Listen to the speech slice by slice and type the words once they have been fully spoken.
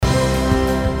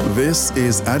This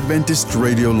is Adventist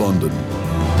Radio London.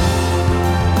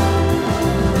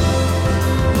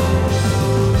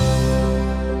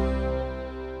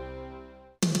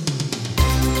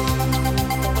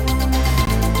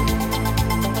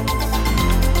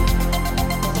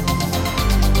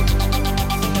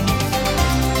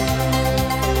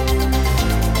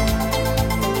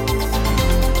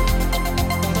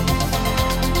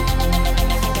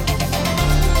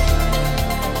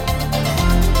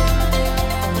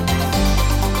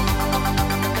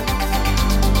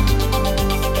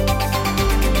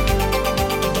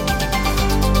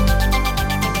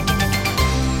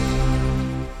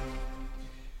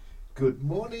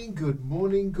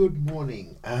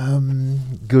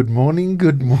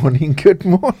 Good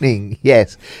morning.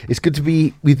 Yes, it's good to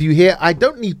be with you here. I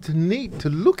don't need to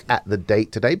look at the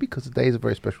date today because today is a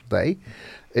very special day.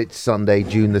 It's Sunday,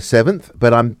 June the 7th,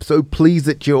 but I'm so pleased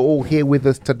that you're all here with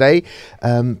us today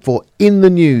for In the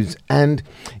News. And,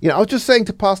 I was just saying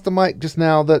to Pastor Mike just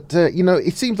now that,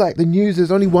 it seems like the news,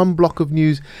 there's only one block of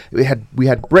news. We had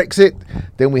Brexit,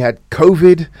 then we had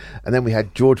COVID, and then we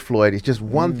had George Floyd. It's just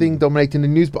one thing dominating the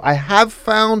news, but I have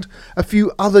found a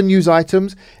few other news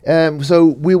items. So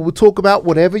we will talk about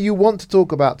whatever you want to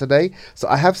talk about today. So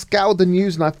I have scoured the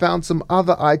news and I found some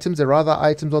other items. There are other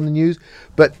items on the news,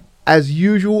 but as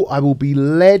usual, I will be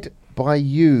led by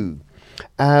you.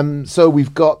 So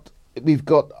we've got.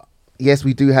 Yes,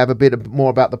 we do have a bit more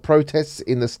about the protests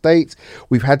in the States.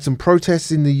 We've had some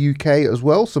protests in the UK as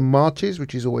well, some marches,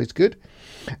 which is always good.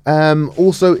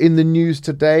 Also in the news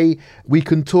today, we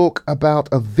can talk about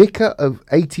a vicar of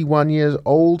 81 years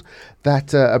old,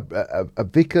 that a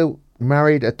vicar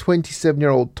married a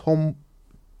 27-year-old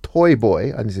toy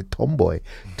boy, and he said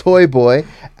toy boy,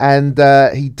 and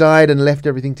he died and left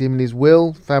everything to him in his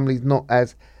will. Family's not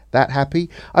as that happy.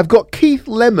 I've got Keith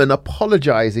Lemon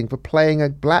apologising for playing a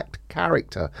black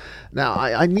character. Now,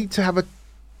 I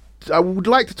would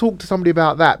like to talk to somebody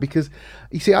about that, because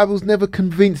you see, I was never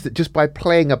convinced that just by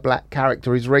playing a black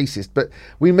character is racist, but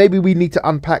we need to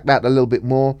unpack that a little bit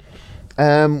more.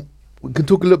 We can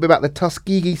talk a little bit about the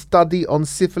Tuskegee study on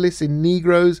syphilis in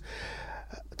Negroes,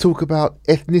 talk about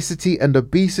ethnicity and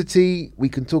obesity. We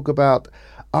can talk about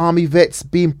army vets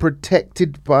being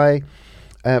protected by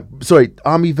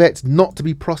army vets not to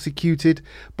be prosecuted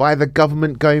by the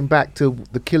government, going back to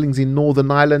the killings in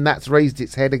Northern Ireland. That's raised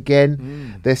its head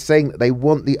again. They're saying that they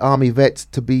want the army vets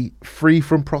to be free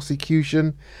from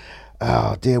prosecution.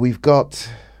 Oh dear, we've got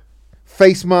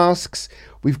face masks.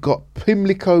 We've got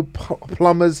Pimlico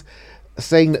plumbers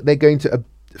saying that they're going to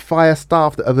fire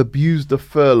staff that have abused the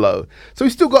furlough. So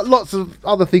we've still got lots of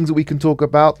other things that we can talk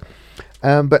about.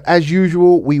 But as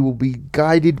usual, we will be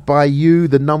guided by you.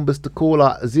 The numbers to call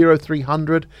are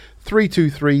 0300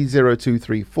 323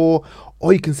 0234,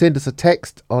 or you can send us a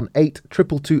text on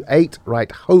 82228.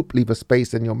 Write HOPE, leave a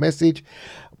space in your message.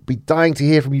 Be dying to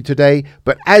hear from you today.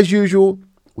 But as usual,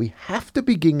 we have to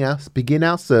begin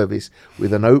our service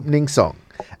with an opening song.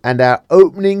 And our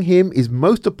opening hymn is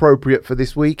most appropriate for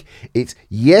this week. It's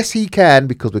Yes He Can,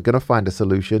 because we're going to find a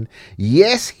solution.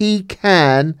 Yes He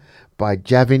Can by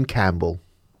Javin Campbell.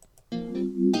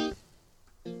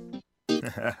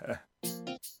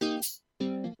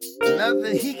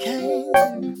 Nothing he can.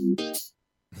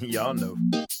 Y'all know.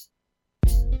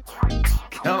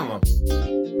 Come on.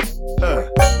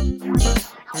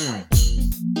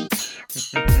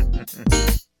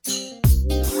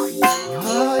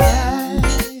 Oh yeah.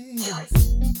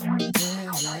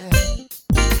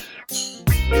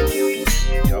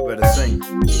 Y'all better sing.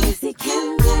 Yes he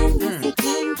can, yes he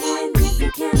can, yes he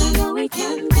can, I know he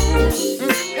can.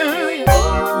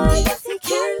 Oh, yes he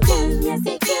can, yes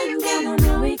he can, I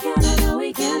know he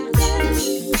can.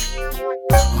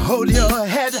 Hold your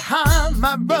head high,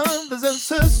 my brothers and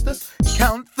sisters.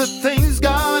 Count the things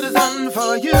God has done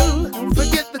for you. Don't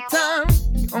forget the time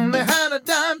you only had a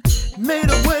dime. Made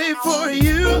a way for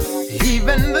you.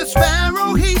 Even the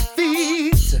sparrow he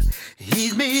feeds,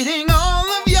 he's meeting all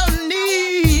of your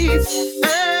needs.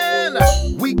 And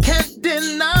we can't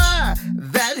deny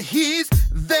that he's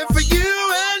there for you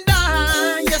and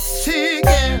I. Yes he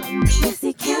can. Yes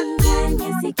he can,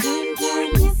 yes he can,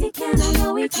 yes he can, I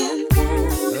know he can.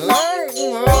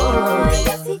 Oh,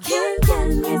 yes he can,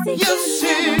 yes he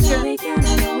can, I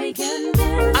know he can.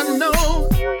 I know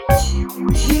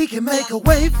he can make a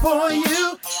way for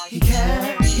you. He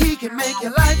can make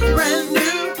your life brand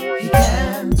new.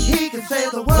 He can say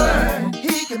the word.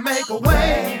 He can make a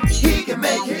way. He can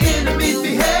make your enemies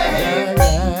behave.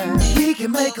 He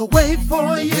can make a way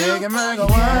for you. He can make a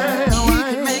way. He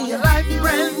can make your life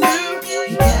brand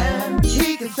new.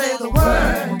 He can say the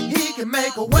word. He can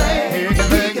make a way. He can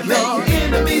make your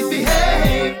enemies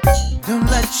behave.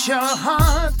 let your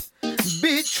heart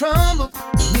be troubled,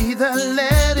 neither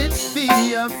let it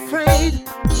be afraid.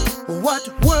 What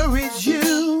worries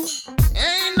you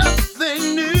ain't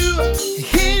nothing new.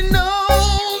 He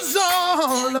knows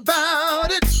all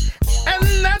about it, and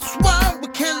that's why we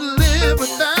can't live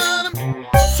without him.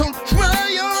 So dry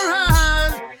your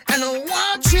eyes and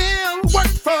watch him work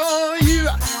for you.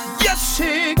 Yes,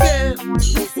 he can.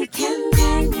 Yes, he can,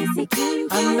 yes, he can.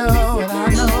 I know it,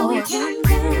 I know it.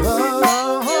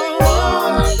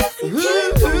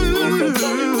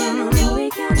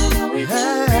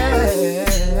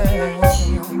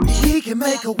 He can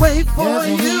make a way for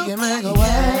you. He can make a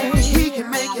way. He can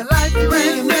make your life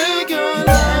brand new.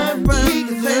 He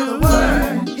can say the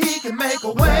word. He can make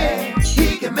a way.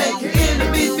 He can make your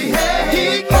enemies behave.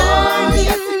 He can.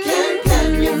 Yes, he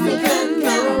can. Yes, he can.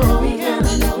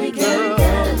 I know he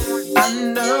can. I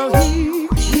know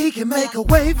he can make a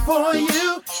way for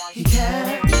you. He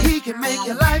can make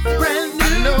your life brand new.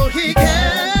 I know he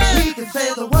can. He can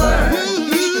say the word.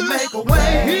 He can make a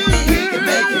way. He can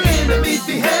make your enemies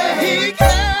behave.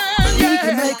 He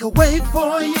can make a way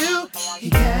for you. He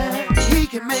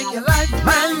can make your life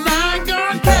brand new.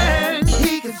 God can.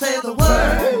 He can say the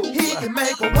word. He can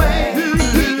make a way.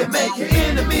 He can make your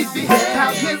enemies behave.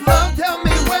 Without his love, tell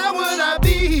me where would I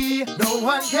be? No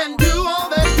one can do all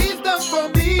that he's done for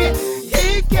me.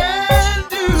 He can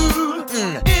do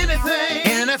anything.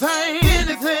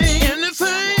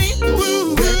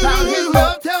 Ooh. Without his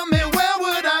love, tell me where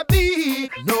would I be?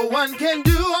 No one can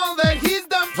do all that he's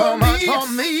done for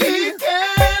me. He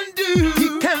can do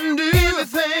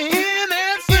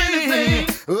anything.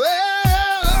 Well,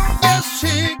 yes,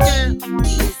 he can.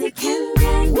 Yes, he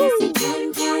can, yes, he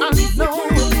can. I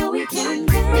know he can.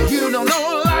 you don't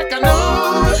know like I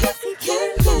know. Yes, he can.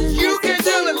 You can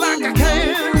tell it like I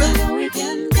can. He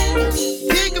can.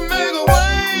 He can make a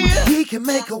way. He can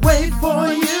make a way for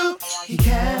you. He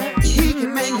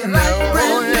can make your life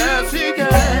brand new. Yes, he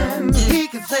can. He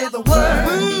can say the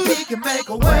word. He can make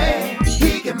a way.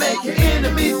 He can make your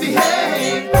enemies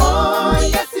behave. Oh,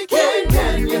 yes, he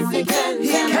can. Yes, he can. He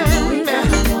can. I know he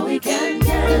can. He can.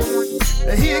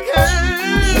 Yes, he can.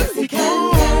 Yes, he can.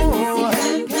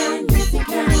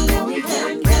 I know he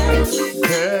can.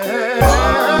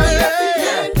 Oh, yes, he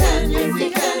can. Yes, he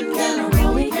can. I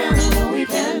know he can.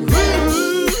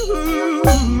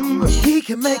 He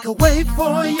can make a way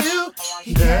for you.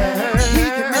 He can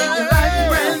make your life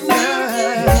brand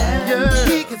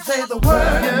new. He can say the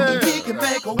word. He can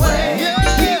make a way.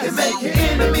 He can make your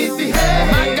enemies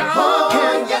behave. My God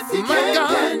can. Yes, he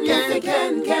can. Yes, he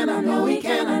can. I know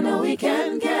he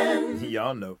can.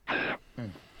 Y'all know.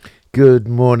 Good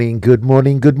morning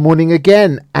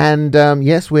again. And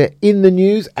yes, we're in the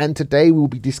news, and today we'll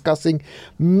be discussing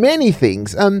many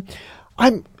things.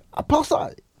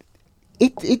 Pastor,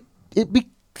 it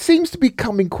seems to be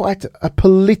becoming quite a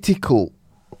political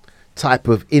type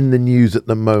of in the news at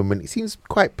the moment. It seems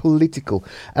quite political,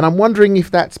 and I'm wondering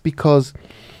if that's because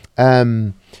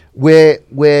where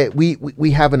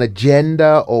we have an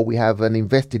agenda, or we have an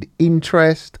invested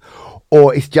interest,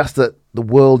 or it's just that the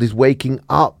world is waking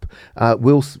up.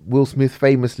 Will Smith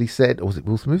famously said, or was it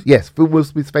Will Smith? Yes, Will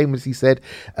Smith famously said,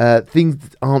 things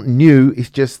aren't new. It's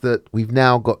just that we've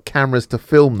now got cameras to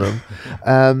film them.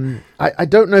 I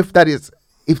don't know if that's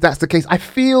the case. I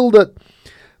feel that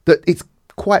it's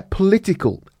quite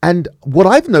political. And what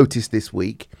I've noticed this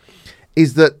week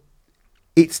is that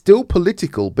it's still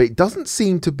political, but it doesn't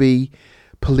seem to be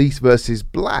police versus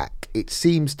black. It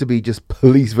seems to be just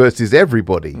police versus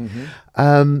everybody.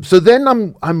 Mm-hmm. So then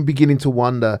I'm beginning to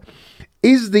wonder: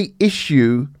 is the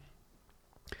issue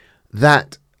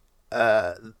that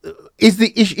is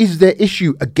there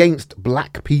issue against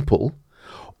black people,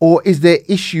 or is there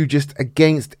issue just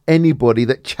against anybody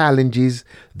that challenges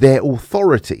their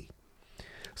authority?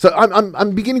 So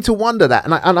I'm beginning to wonder that,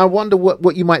 and I wonder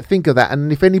what you might think of that.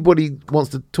 And if anybody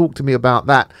wants to talk to me about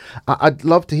that, I'd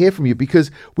love to hear from you, because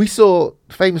we saw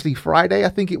famously Friday, I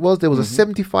think it was, there was a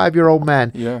 75-year-old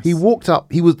man. Yes. He walked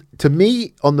up. He was, to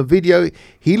me on the video,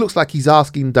 he looks like he's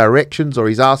asking directions, or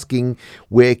he's asking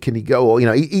where can he go, or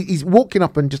he's walking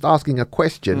up and just asking a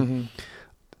question. Mm-hmm.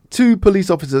 Two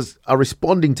police officers are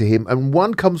responding to him, and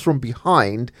one comes from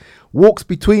behind, walks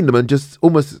between them, and just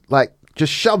almost like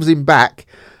just shoves him back.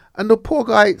 And the poor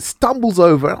guy stumbles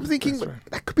over. And I'm thinking,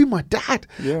 that could be my dad.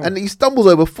 Yeah. And he stumbles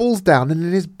over, falls down, and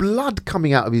then there's blood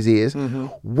coming out of his ears. Mm-hmm.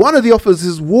 One of the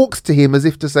officers walks to him as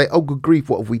if to say, oh, good grief,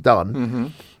 what have we done? Mm-hmm.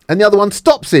 And the other one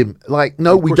stops him. Like,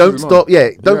 no, we don't stop.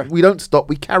 We don't stop.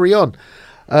 We carry on.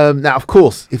 Now, of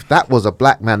course, if that was a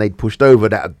black man they'd pushed over,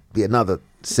 that would be another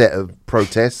set of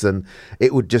protests. And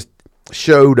it would just,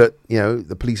 show that, you know,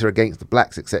 the police are against the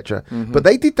blacks, etc. But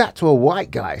they did that to a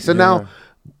white guy. So now,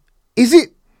 is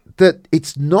it that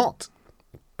it's not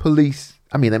police?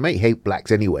 I mean, they may hate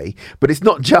blacks anyway, but it's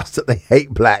not just that they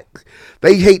hate blacks.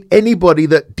 They hate anybody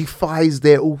that defies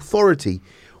their authority,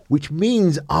 which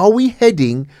means, are we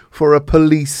heading for a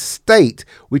police state,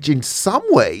 which in some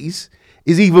ways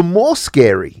is even more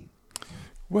scary?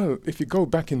 Well, if you go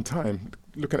back in time,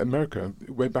 look at America,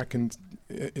 way back in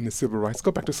the civil rights,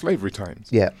 go back to slavery times.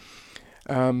 Yeah.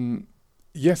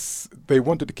 Yes, they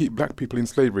wanted to keep black people in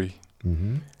slavery.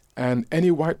 And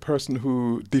any white person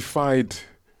who defied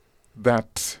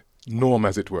that norm,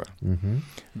 as it were,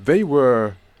 they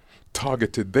were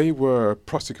targeted, they were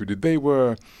prosecuted, they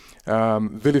were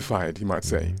vilified, you might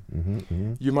say.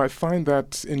 You might find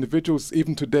that individuals,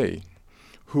 even today,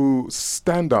 who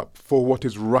stand up for what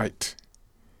is right,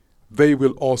 they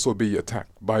will also be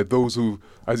attacked by those who,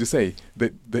 as you say,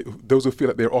 those who feel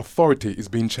that their authority is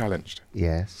being challenged.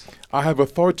 Yes. I have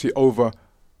authority over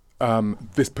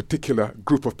this particular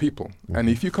group of people. And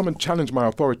if you come and challenge my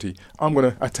authority, I'm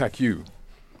going to attack you.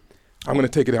 I'm going to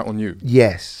take it out on you.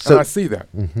 Yes. So I see that.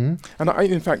 And I,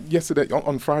 in fact, yesterday,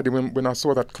 on Friday, when I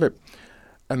saw that clip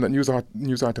and that news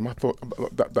item, I thought,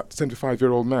 that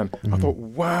 75-year-old man, I thought,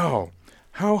 wow,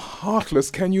 how heartless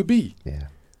can you be? Yeah.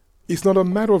 It's not a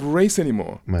matter of race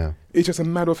anymore. Wow. It's just a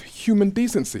matter of human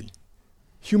decency,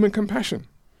 human compassion.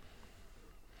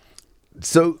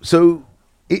 So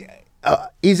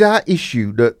is our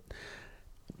issue that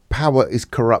power is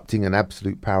corrupting and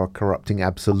absolute power corrupting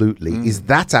absolutely? Is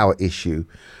that our issue?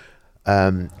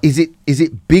 Is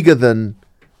it bigger than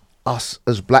us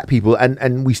as black people?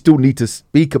 And we still need to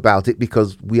speak about it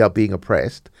because we are being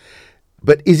oppressed.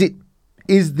 But is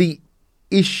the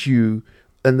issue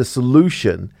and the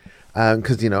solution?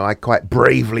 Because, you know, I quite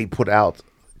bravely put out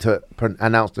to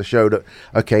announce the show that,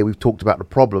 okay, we've talked about the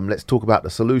problem, let's talk about the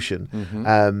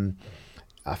solution.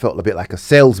 I felt a bit like a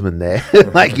salesman there.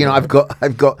 Like, you know, I've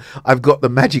got the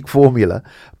magic formula,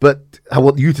 but I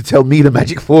want you to tell me the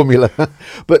magic formula.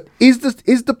 But is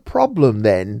the problem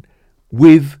then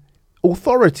with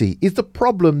authority? Is the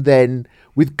problem then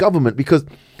with government? Because,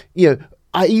 you know,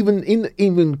 I even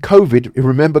COVID,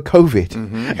 remember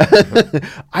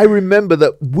COVID? I remember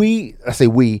that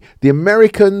the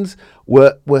Americans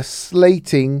were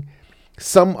slating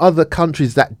some other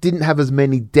countries that didn't have as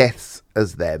many deaths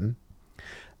as them,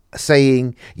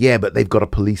 saying, yeah, but they've got a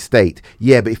police state.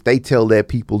 Yeah, but if they tell their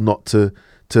people not to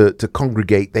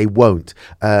congregate, they won't.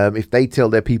 If they tell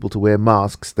their people to wear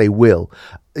masks, they will.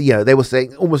 You know, they were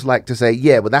saying, almost like to say,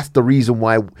 yeah, but that's the reason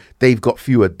why they've got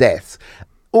fewer deaths.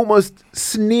 Almost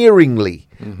sneeringly,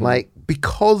 like,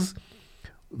 because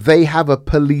they have a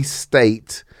police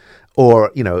state,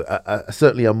 or, you know,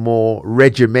 certainly a more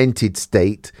regimented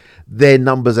state, their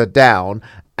numbers are down.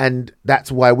 And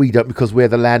that's why we don't, because we're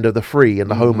the land of the free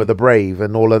and the home of the brave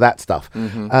and all of that stuff.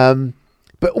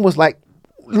 But almost like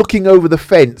looking over the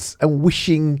fence and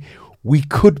wishing we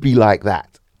could be like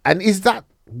that. And is that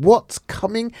what's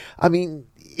coming? I mean,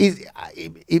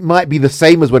 it might be the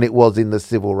same as when it was in the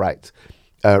civil rights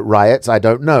riots. I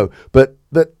don't know. But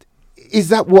is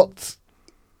that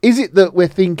is it that we're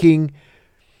thinking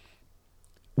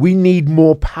we need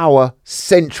more power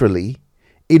centrally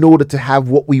in order to have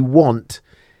what we want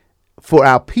for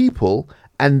our people,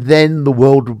 and then the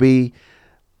world will be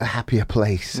a happier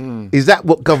place? Is that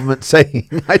what government's saying?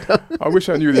 I wish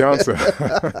I knew the answer.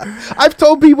 I've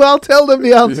told people I'll tell them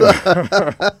the answer.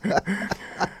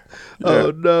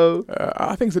 Oh no.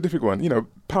 I think it's a difficult one. You know,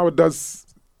 power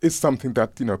is something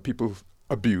that, you know, people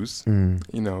abuse,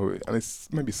 you know, and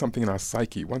it's maybe something in our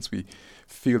psyche. Once we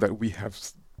feel that we have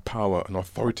power and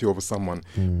authority over someone,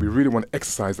 we really want to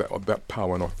exercise that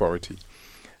power and authority.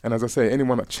 And as I say,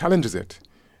 anyone that challenges it,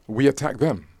 we attack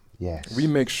them. Yes. We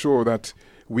make sure that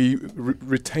we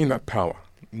retain that power.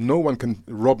 No one can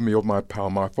rob me of my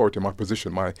power, my authority, my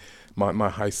position, my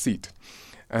high seat.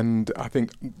 And I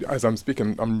think as I'm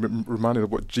speaking, I'm reminded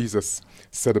of what Jesus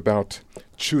said about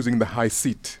choosing the high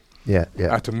seat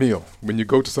at a meal. When you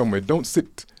go to somewhere, don't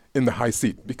sit in the high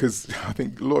seat, because I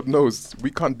think Lord knows we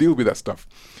can't deal with that stuff.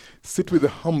 Sit in the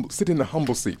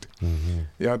humble seat.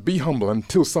 Yeah, be humble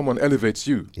until someone elevates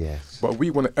you. Yes. But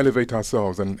we want to elevate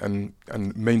ourselves and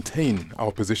maintain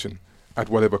our position at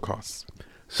whatever cost.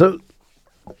 So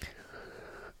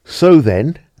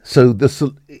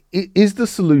is the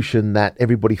solution that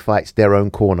everybody fights their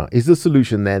own corner? Is the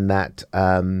solution then that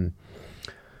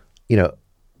you know,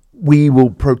 we will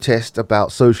protest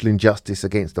about social injustice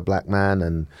against the black man,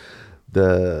 and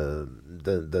the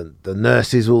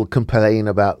nurses will complain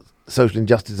about social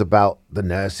injustice about the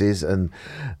nurses, and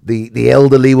the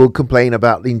elderly will complain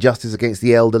about the injustice against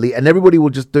the elderly, and everybody will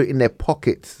just do it in their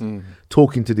pockets,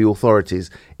 talking to the authorities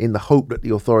in the hope that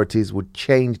the authorities would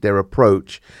change their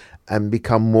approach and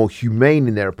become more humane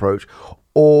in their approach.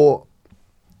 Or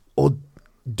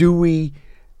do we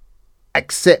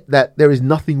accept that there is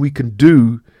nothing we can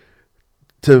do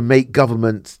to make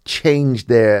governments change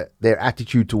their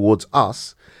attitude towards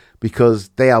us, because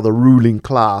they are the ruling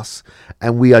class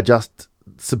and we are just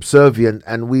subservient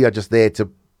and we are just there to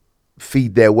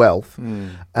feed their wealth,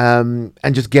 and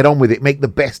just get on with it, make the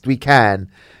best we can.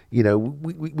 You know,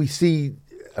 we see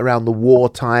around the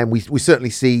wartime, we certainly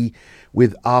see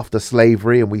with after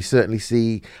slavery, and we certainly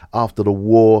see after the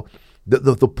war, that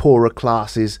the poorer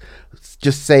classes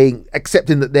just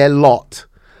accepting that their lot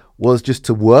was just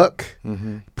to work,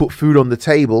 put food on the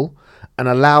table, and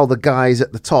allow the guys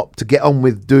at the top to get on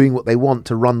with doing what they want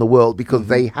to run the world, because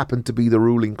they happen to be the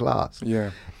ruling class.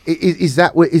 Yeah. Is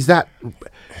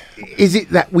it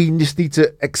that we just need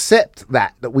to accept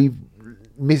that we've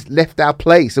left our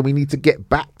place and we need to get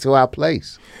back to our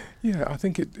place? Yeah, I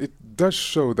think it does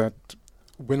show that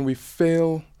when we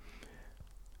fail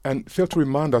to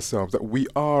remind ourselves that we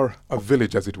are a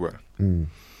village, as it were.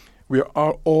 We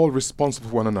are all responsible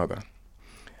for one another.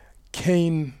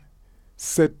 Cain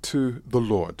said to the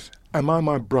Lord, "Am I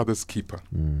my brother's keeper?"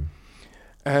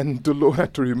 And the Lord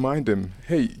had to remind him,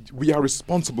 hey, we are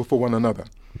responsible for one another.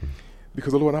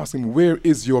 Because the Lord asked him, where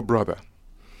is your brother?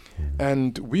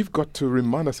 And we've got to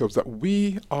remind ourselves that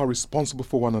we are responsible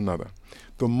for one another.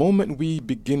 The moment we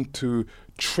begin to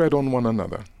tread on one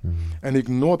another and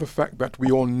ignore the fact that we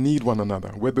all need one another,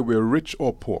 whether we're rich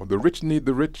or poor, the rich need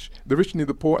the rich need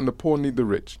the poor, and the poor need the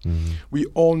rich. We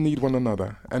all need one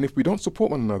another. And if we don't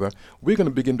support one another, we're going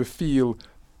to begin to feel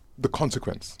the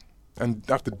consequence and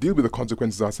have to deal with the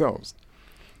consequences ourselves.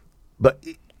 But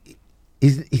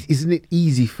isn't it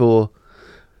easy for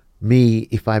me,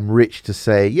 if I'm rich, to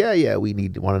say, yeah, we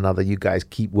need one another, you guys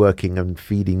keep working and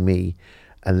feeding me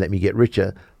and let me get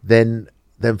richer, then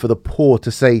for the poor to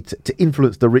say, to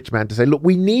influence the rich man to say, look,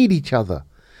 we need each other.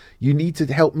 You need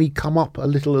to help me come up a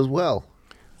little as well.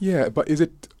 Yeah, but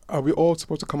are we all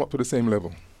supposed to come up to the same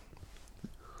level?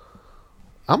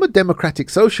 I'm a democratic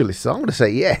socialist, so I'm going to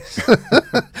say yes.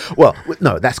 Well,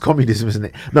 no, that's communism, isn't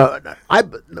it? No,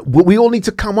 we all need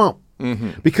to come up,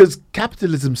 because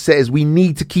capitalism says we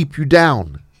need to keep you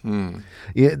down.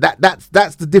 Yeah,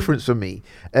 that's the difference for me.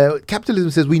 Capitalism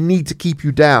says we need to keep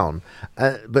you down,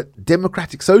 but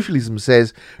democratic socialism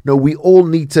says no, we all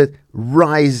need to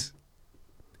rise,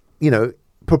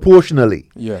 proportionally.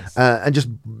 Yes, and just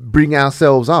bring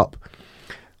ourselves up.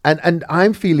 And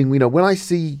I'm feeling,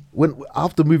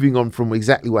 after moving on from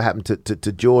exactly what happened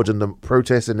to George and the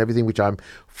protests and everything, which I'm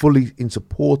fully in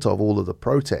support of, all of the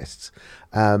protests,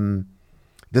 to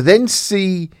then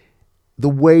see the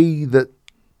way that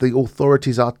the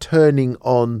authorities are turning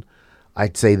on,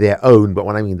 I'd say their own, but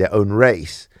when I mean their own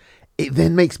race, it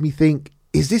then makes me think,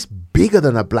 is this bigger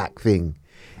than a black thing?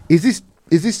 Is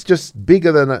this just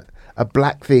bigger than a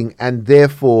black thing, and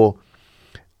therefore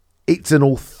it's an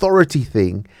authority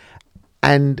thing?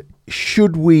 And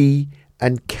should we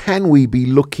and can we be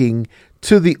looking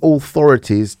to the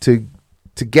authorities to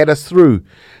get us through?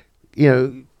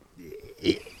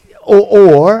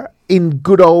 Or in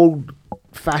good old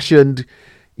fashioned,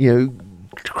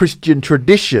 Christian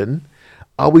tradition,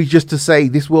 are we just to say,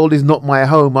 this world is not my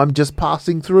home, I'm just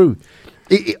passing through?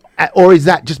 Or is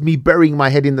that just me burying my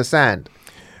head in the sand?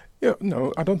 Yeah,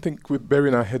 no, I don't think we're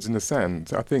burying our heads in the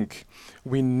sand. I think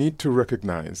we need to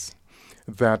recognize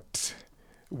that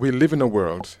we live in a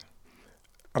world,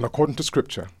 and according to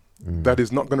Scripture, that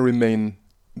is not going to remain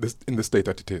in the state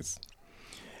that it is.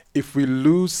 If we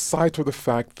lose sight of the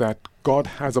fact that God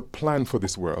has a plan for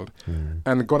this world,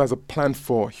 and God has a plan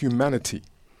for humanity,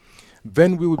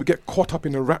 then we will get caught up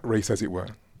in a rat race, as it were.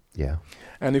 Yeah.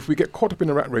 And if we get caught up in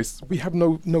a rat race, we have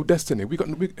no destiny.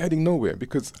 We're heading nowhere,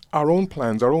 because our own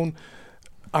plans, our own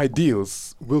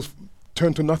ideals will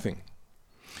turn to nothing.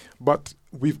 But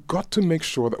we've got to make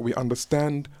sure that we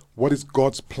understand what is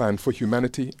God's plan for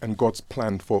humanity and God's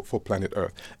plan for planet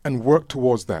Earth, and work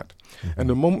towards that. And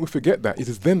the moment we forget that, it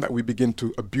is then that we begin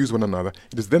to abuse one another.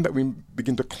 It is then that we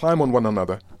begin to climb on one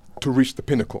another to reach the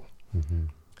pinnacle.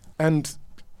 And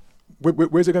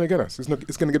where's it going to get us? It's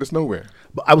going to get us nowhere.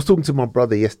 But I was talking to my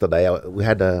brother yesterday. It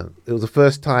was the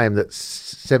first time that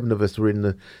 7 of us were in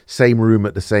the same room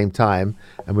at the same time,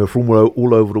 and we were from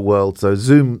all over the world. So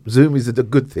Zoom is a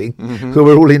good thing. So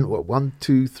we're all in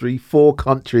 4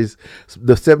 countries.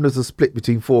 The 7 of us are split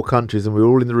between 4 countries, and we were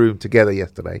all in the room together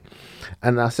yesterday.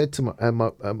 And I said to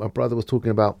my brother was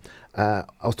talking about. I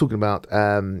was talking about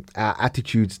our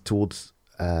attitudes towards,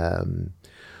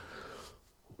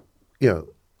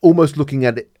 almost looking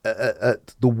at it,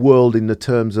 at the world in the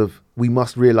terms of we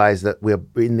must realize that we're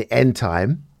in the end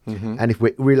time. And if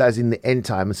we're realizing the end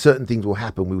time and certain things will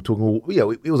happen, we were talking,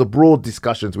 it was a broad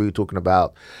discussion. So we were talking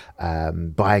about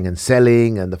buying and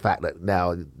selling and the fact that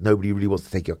now nobody really wants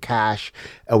to take your cash.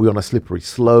 Are we on a slippery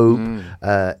slope?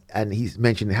 And he's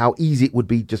mentioned how easy it would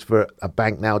be just for a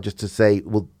bank now just to say,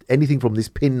 well, anything from this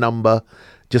PIN number,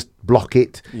 just block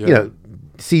it,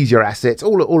 seize your assets,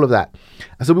 all of that.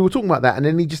 And so we were talking about that. And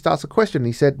then he just asked a question.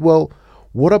 He said, well,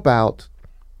 what about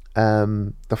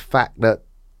the fact that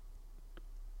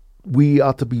we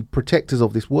are to be protectors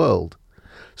of this world?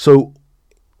 So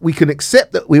we can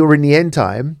accept that we were in the end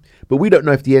time, but we don't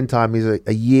know if the end time is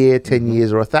a year, 10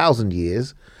 years, or 1,000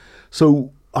 years.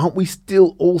 So aren't we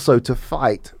still also to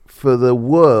fight for the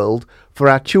world, for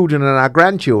our children and our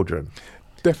grandchildren?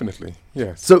 Definitely,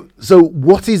 yes. So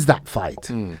what is that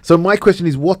fight? So my question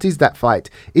is, what is that fight?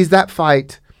 Is that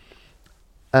fight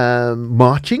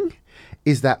marching?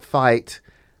 Is that fight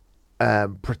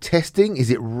protesting? Is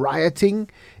it rioting?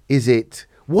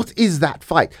 What is that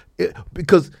fight?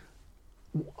 Because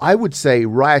I would say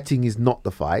rioting is not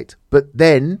the fight, but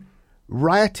then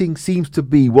rioting seems to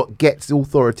be what gets the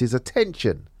authorities'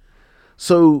 attention.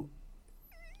 So,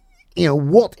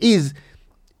 what is...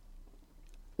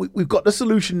 We've got the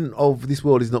solution of this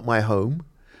world is not my home,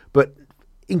 but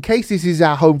in case this is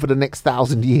our home for the next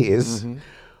 1,000 years,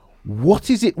 what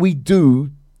is it we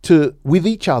do with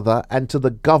each other and to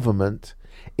the government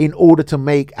in order to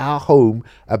make our home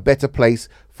a better place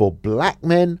for black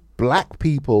men, black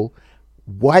people,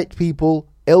 white people,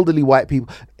 elderly white people,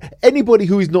 anybody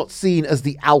who is not seen as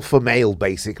the alpha male,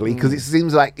 basically, because it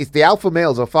seems like it's the alpha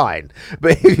males are fine,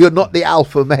 but if you're not the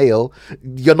alpha male,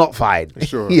 you're not fine.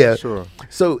 Sure.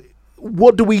 So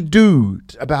what do we do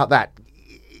about that?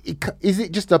 Is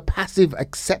it just a passive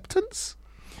acceptance?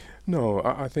 No,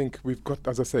 I think we've got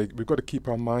to keep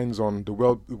our minds on the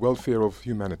welfare of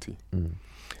humanity.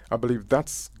 I believe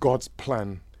that's God's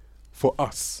plan for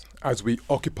us as we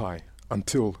occupy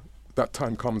until that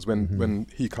time comes when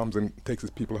he comes and takes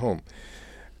his people home.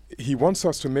 He wants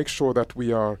us to make sure that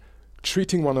we are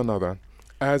treating one another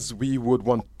as we would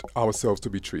want ourselves to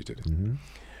be treated.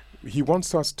 He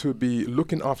wants us to be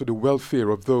looking after the welfare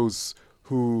of those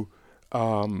who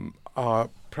are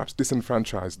perhaps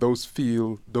disenfranchised, those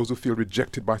who feel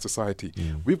rejected by society.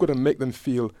 We've got to make them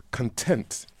feel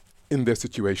content in their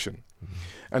situation.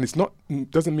 And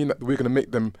doesn't mean that we're going to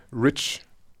make them rich,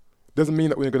 doesn't mean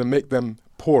that we're going to make them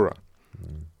poorer.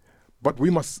 But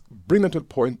we must bring them to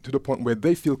the point where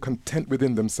they feel content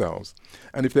within themselves.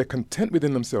 And if they're content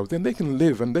within themselves, then they can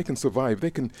live and they can survive. They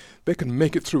can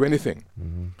make it through anything.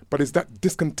 But it's that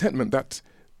discontentment that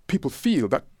people feel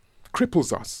that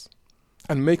cripples us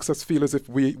and makes us feel as if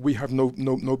we have no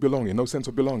belonging, no sense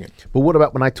of belonging. But what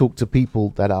about when I talk to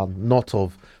people that are not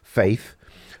of faith,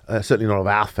 certainly not of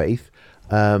our faith,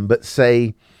 but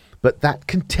that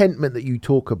contentment that you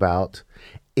talk about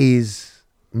is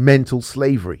mental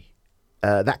slavery.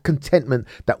 That contentment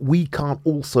that we can't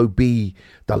also be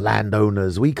the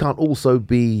landowners, we can't also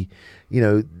be, in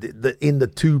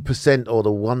the 2% or the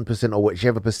 1% or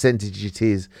whichever percentage it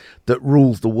is that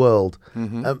rules the world.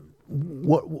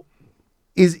 What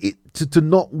is it to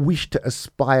not wish to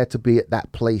aspire to be at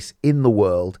that place in the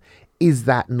world? Is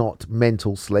that not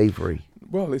mental slavery?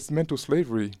 Well, it's mental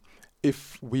slavery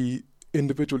if we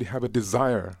individually have a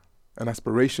desire, an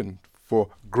aspiration for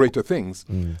greater things,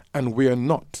 and we are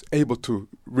not able to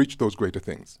reach those greater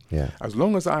things. As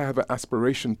long as I have an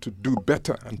aspiration to do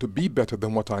better and to be better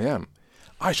than what I am,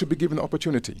 I should be given the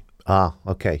opportunity.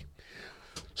 Okay.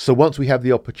 So once we have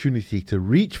the opportunity to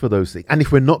reach for those things, and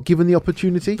if we're not given the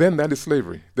opportunity, then that is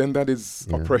slavery. Then that is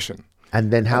oppression.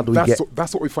 And then how do we get?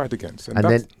 That's what we fight against. And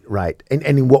then right, and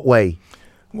in what way?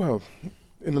 Well,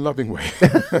 in a loving way.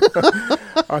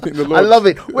 I think the Lord. I love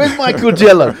it. Where's Michael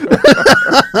Jello?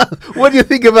 What do you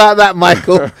think about that,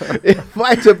 Michael?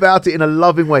 Fight about it in a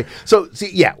loving way. So, see,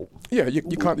 you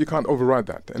can't override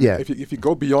that. And if you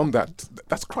go beyond that,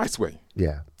 that's Christ's way.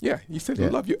 He said,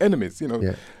 love your enemies.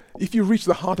 If you reach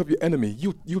the heart of your enemy,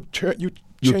 you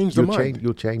change the mind.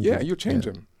 You'll change. You'll change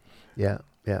them.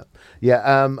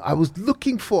 I was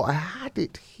looking for. I had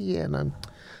it here, and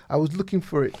I was looking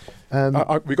for it.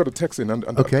 We got a text in, and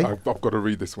Okay. I've got to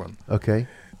read this one. Okay.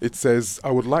 It says,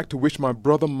 I would like to wish my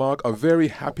brother Mark a very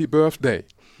happy birthday.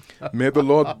 May the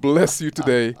Lord bless you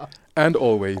today and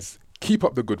always. Keep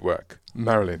up the good work.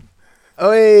 Marilyn.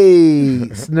 Oi,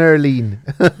 Snurleen.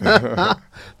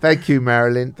 Thank you,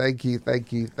 Marilyn. Thank you.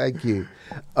 And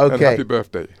Okay. happy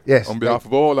birthday. Yes. On behalf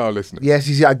of all our listeners. Yes,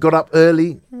 you see, I got up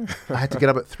early. I had to get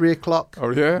up at 3:00 Oh,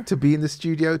 yeah? to be in the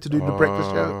studio to do the breakfast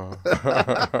show.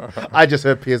 show. I just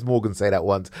heard Piers Morgan say that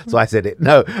once, so I said it.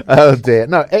 No, oh dear,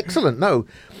 no, excellent. No,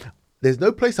 there's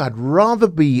no place I'd rather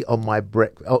be on my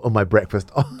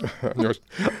breakfast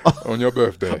on your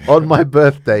birthday. on my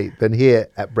birthday than here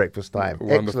at breakfast time.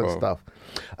 Wonderful. Excellent stuff.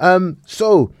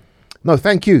 So, no,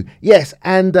 thank you. Yes,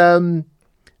 and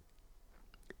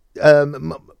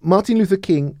Martin Luther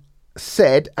King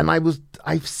said, and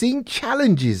I've seen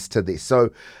challenges to this,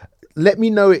 so let me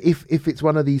know if it's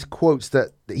one of these quotes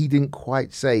that he didn't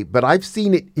quite say, but I've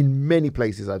seen it in many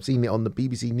places. I've seen it on the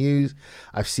BBC News.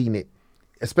 I've seen it,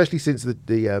 especially since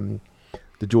the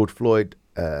George Floyd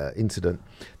incident,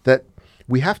 that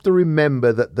we have to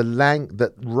remember that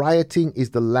that rioting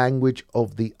is the language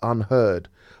of the unheard,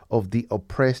 of the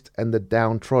oppressed and the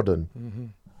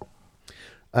downtrodden.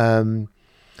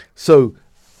 So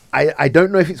I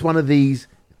don't know if it's one of these,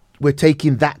 we're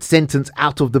taking that sentence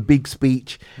out of the big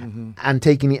speech and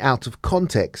taking it out of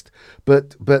context,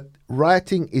 but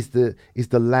rioting is the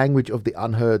language of the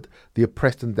unheard, the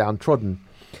oppressed and downtrodden.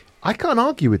 I can't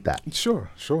argue with that. Sure.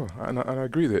 And I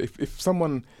agree there. If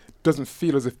someone doesn't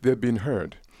feel as if they're being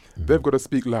heard, they've got to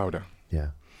speak louder. Yeah.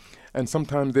 And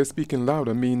sometimes their speaking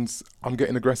louder means I'm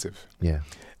getting aggressive. Yeah.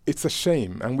 It's a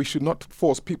shame, and we should not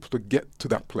force people to get to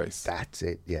that place. That's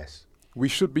it. Yes. We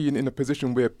should be in a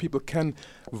position where people can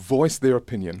voice their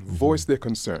opinion, voice their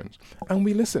concerns, and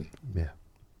we listen. Yeah.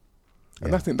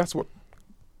 And I think that's what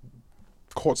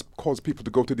caused people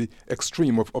to go to the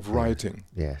extreme of rioting.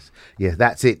 Yes. Yeah,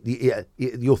 that's it.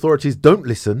 The authorities don't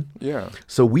listen. Yeah.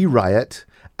 So we riot,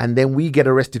 and then we get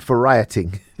arrested for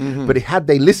rioting. But had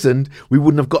they listened, we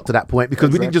wouldn't have got to that point,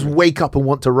 because we didn't just wake up and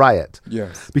want to riot.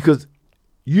 Yes. Because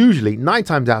usually 9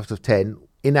 times out of 10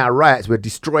 in our riots, we're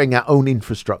destroying our own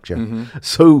infrastructure.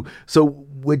 So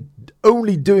we're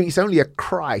only it's only a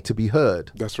cry to be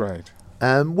heard. That's right.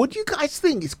 What do you guys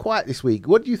think? It's quiet this week.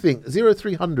 What do you think?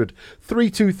 0300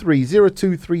 323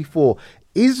 0234.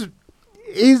 Is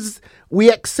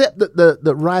we accept that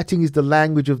the rioting is the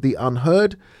language of the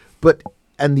unheard,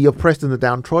 and the oppressed and the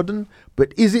downtrodden,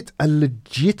 but is it a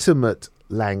legitimate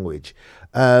language?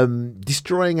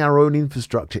 Destroying our own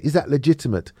infrastructure, is that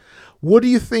legitimate? What do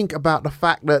you think about the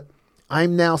fact that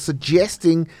I'm now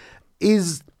suggesting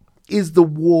is the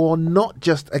war not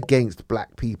just against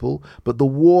black people, but the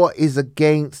war is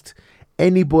against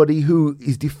anybody who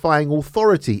is defying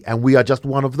authority, and we are just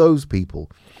one of those people.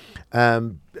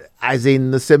 As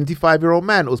in the 75-year-old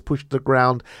man that was pushed to the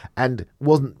ground and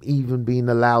wasn't even being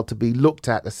allowed to be looked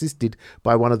at, assisted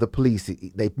by one of the police.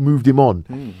 They moved him on.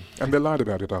 And they lied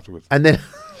about it afterwards. And then,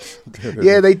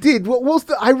 yeah, they did. What was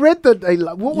I read that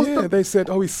what was they said,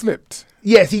 he slipped.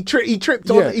 Yes, he tripped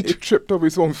on. Yeah, he tripped over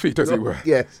his own feet, as it were.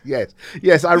 Yes.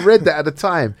 I read that at the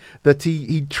time, that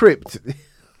he tripped.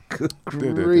 Good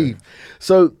grief.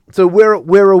 So where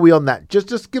are we on that?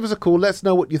 Just give us a call. Let us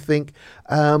know what you think.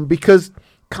 Because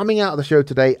coming out of the show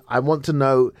today, I want to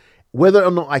know whether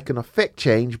or not I can affect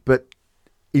change, but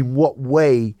in what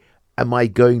way am I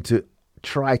going to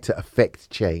try to affect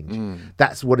change?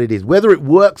 That's what it is. Whether it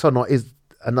works or not is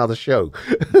another show.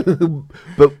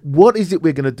 But what is it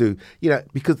we're going to do?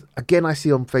 Because again, I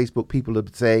see on Facebook people are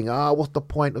saying, what's the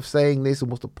point of saying this and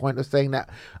what's the point of saying that?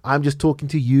 I'm just talking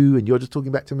to you and you're just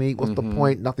talking back to me. What's the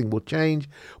point? Nothing will change.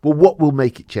 Well, what will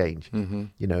make it change?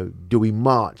 Do we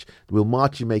march? Will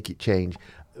marching make it change?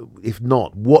 If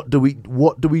not, what do we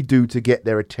do to get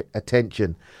their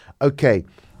attention? Okay.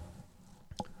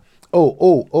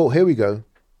 Oh, here we go.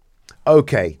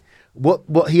 Okay.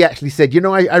 What he actually said,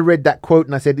 I read that quote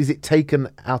and I said, is it taken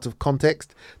out of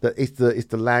context? That it's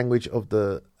the language of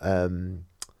the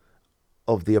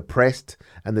oppressed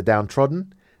and the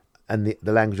downtrodden, and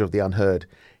the language of the unheard.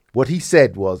 What he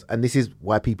said was, and this is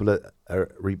why people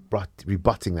are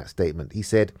rebutting that statement. He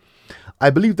said, I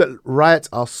believe that riots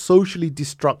are socially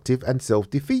destructive and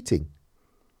self-defeating.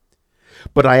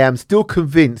 But I am still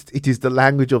convinced it is the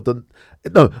language of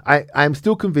I am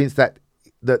still convinced that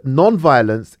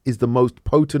non-violence is the most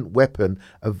potent weapon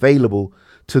available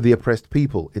to the oppressed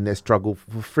people in their struggle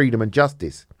for freedom and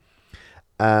justice.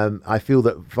 I feel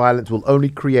that violence will only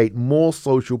create more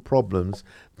social problems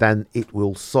than it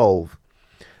will solve.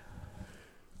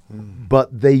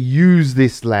 But they use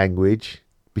this language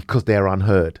because they're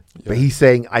unheard. Yeah. But he's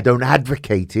saying, I don't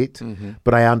advocate it,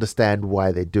 but I understand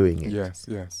why they're doing it. Yes,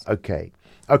 yes. Okay.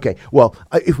 Well,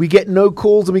 if we get no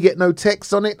calls and we get no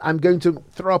texts on it, I'm going to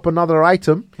throw up another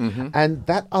item. And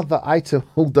that other item,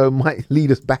 although might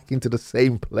lead us back into the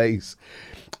same place.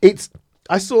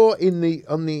 I saw in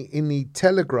the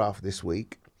Telegraph this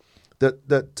week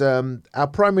that our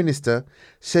Prime Minister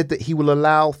said that he will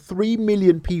allow 3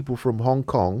 million people from Hong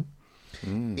Kong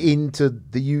into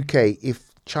the UK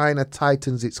if China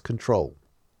tightens its control.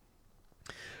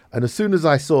 And as soon as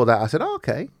I saw that, I said, oh,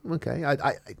 okay.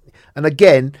 And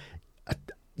again,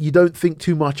 you don't think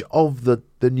too much of the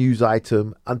news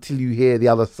item until you hear the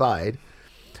other side.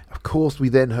 Of course, we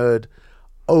then heard,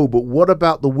 oh, but what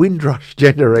about the Windrush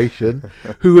generation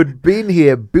who had been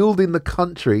here building the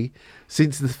country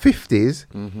since the 50s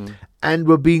and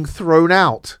were being thrown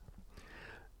out?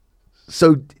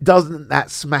 So doesn't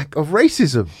that smack of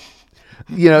racism?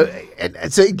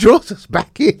 And so it draws us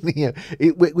back in.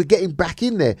 We're getting back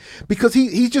in there because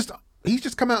he's just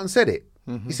come out and said it.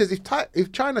 He says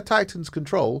if China tightens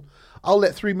control, I'll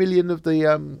let 3 million of the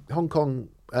Hong Kong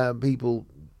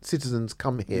citizens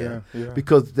come here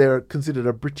because they're considered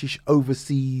a British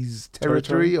overseas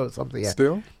territory or something. Yeah.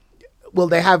 Still? Well,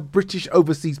 they have British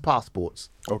overseas passports.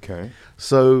 Okay.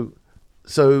 So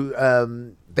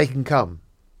they can come.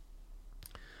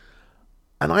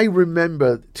 And I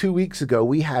remember 2 weeks ago,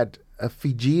 we had a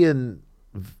Fijian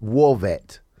war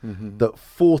vet that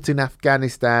fought in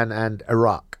Afghanistan and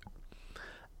Iraq.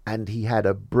 And he had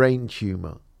a brain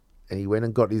tumor. And he went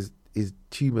and got his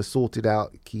tumor sorted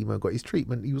out, chemo, got his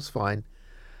treatment. He was fine.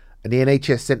 And the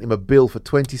NHS sent him a bill for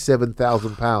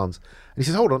 £27,000. And he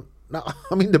says, hold on. No,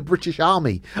 I'm in the British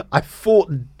Army. I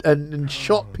fought and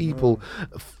shot people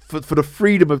for the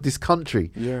freedom of this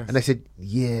country. Yes. And they said,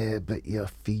 yeah, but you're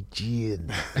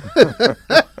Fijian.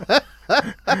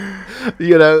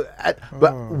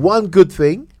 But one good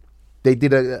thing, they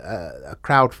did a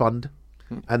crowdfund.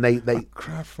 And they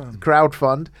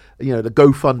crowdfund, the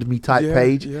GoFundMe type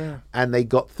page, and they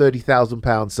got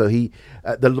 £30,000. So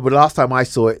the last time I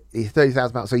saw it,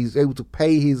 £30,000. So he's able to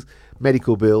pay his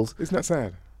medical bills. Isn't that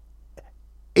sad?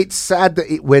 It's sad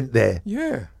that it went there.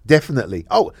 Yeah, definitely.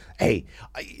 Oh, hey,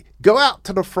 go out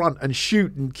to the front and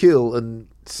shoot and kill and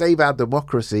save our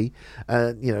democracy,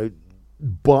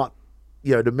 but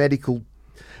the medical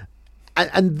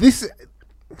and this.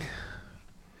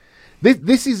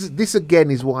 This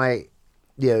again is why,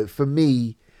 for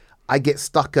me, I get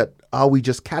stuck at, are we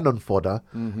just cannon fodder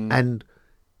and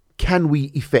can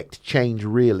we effect change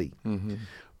really?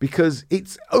 Because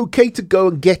it's okay to go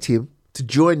and get him to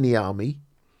join the army.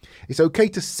 It's okay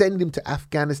to send him to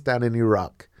Afghanistan and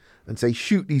Iraq and say,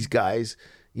 shoot these guys,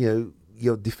 you're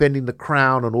defending the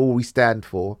crown and all we stand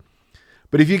for.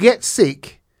 But if you get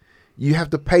sick, you have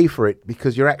to pay for it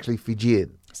because you're actually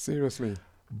Fijian. Seriously.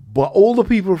 But all the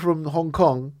people from Hong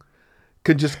Kong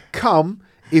can just come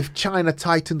if China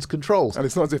tightens controls. And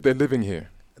it's not as if they're living here.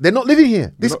 They're not living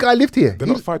here. This guy lived here. They're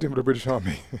not fighting for the British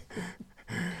Army.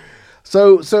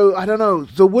 So I don't know.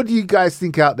 So what do you guys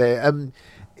think out there?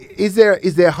 Is there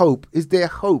hope? Is there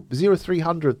hope?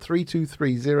 0300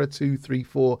 323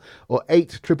 0234 or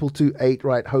 82228.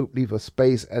 Right, hope. Leave a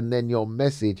space and then your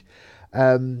message.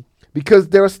 Because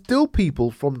there are still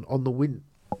people on the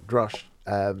Windrush.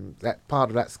 That part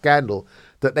of that scandal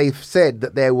that they've said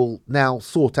that they will now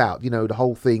sort out, the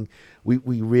whole thing.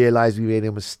 We realize we made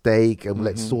a mistake and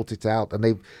let's sort it out. And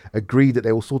they've agreed that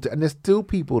they will sort it. And there's still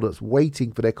people that's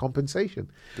waiting for their compensation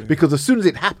because as soon as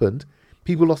it happened,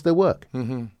 people lost their work.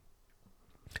 So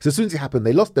as soon as it happened,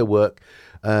 they lost their work.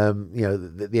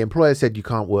 The employer said you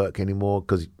can't work anymore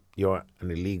because you're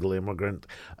an illegal immigrant.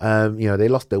 They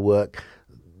lost their work.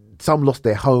 Some lost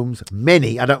their homes.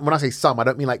 Many, when I say some, I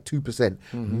don't mean like 2%.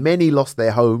 Many lost their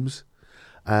homes.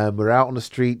 Were out on the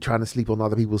street trying to sleep on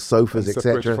other people's sofas,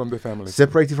 etc. Separated from their families.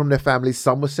 Separated from their families.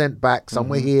 Some were sent back. Some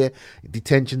were here.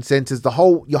 Detention centres.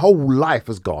 Your whole life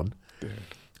has gone. Yeah.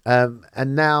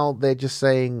 And now they're just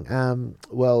saying,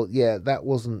 that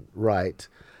wasn't right.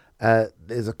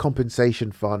 There's a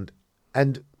compensation fund.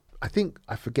 And I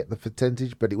forget the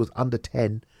percentage, but it was under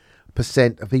 10%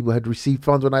 of people had received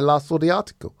funds when I last saw the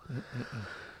article.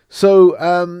 So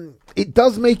it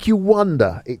does make you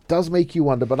wonder.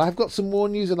 But I've got some more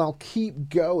news and I'll keep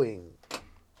going.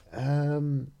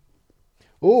 How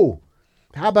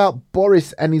about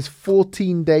Boris and his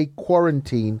 14-day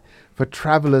quarantine for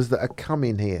travellers that are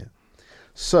coming here?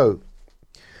 So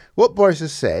what Boris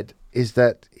has said is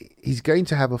that he's going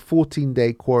to have a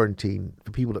 14-day quarantine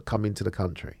for people that come into the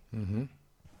country.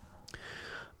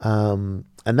 And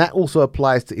that also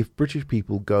applies to if British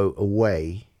people go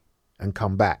away and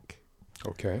come back.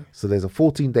 Okay. So there's a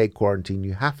 14-day quarantine.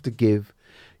 You have to give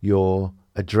your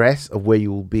address of where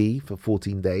you will be for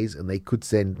 14 days, and they could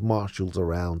send marshals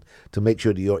around to make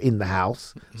sure that you're in the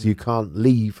house, so you can't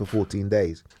leave for 14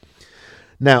 days.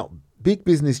 Now, big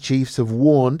business chiefs have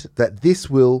warned that this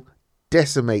will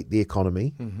decimate the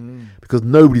economy because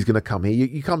nobody's going to come here.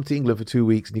 You come to England for 2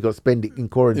 weeks and you've got to spend it in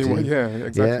quarantine. Yeah,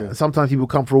 exactly. Yeah. Sometimes people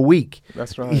come for a week.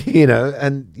 That's right. You know,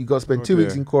 and you've got to spend 2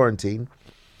 weeks in quarantine.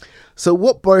 So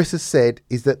what Boris has said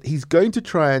is that he's going to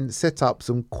try and set up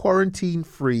some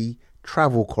quarantine-free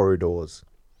travel corridors,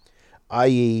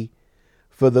 i.e.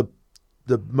 for the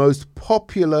most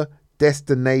popular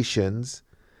destinations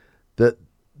that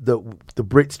the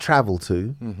Brits travel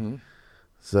to.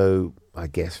 So I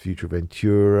guess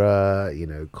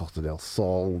Fuerteventura, Costa del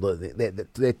Sol,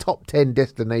 they're top 10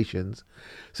 destinations.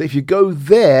 So if you go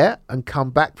there and come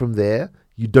back from there,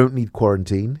 you don't need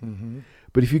quarantine.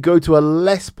 But if you go to a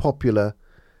less popular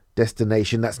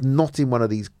destination that's not in one of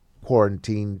these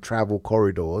quarantine travel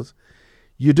corridors,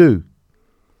 you do.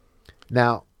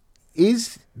 Now,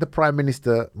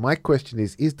 my question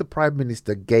is the Prime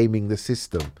Minister gaming the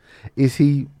system? Is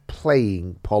he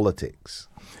playing politics?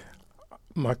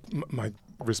 My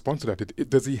response to that,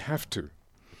 does he have to?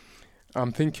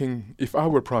 I'm thinking, if I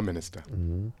were Prime Minister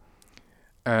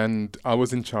and I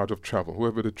was in charge of travel,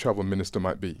 whoever the travel minister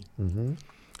might be,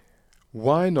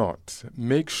 why not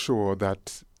make sure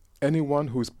that anyone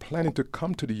who's planning to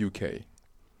come to the UK,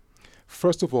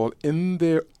 first of all, in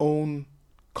their own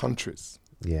countries,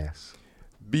 Yes.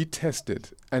 be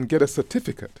tested and get a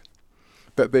certificate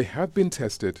that they have been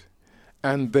tested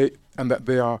and that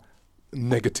they are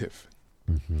negative.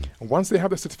 And once they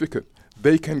have the certificate,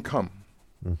 they can come.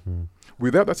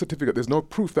 Without that certificate, there's no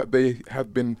proof that they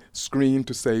have been screened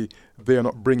to say they are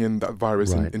not bringing that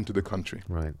virus into the country.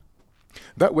 Right.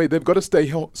 That way, they've got to stay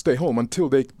home until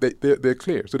they're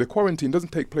clear. So the quarantine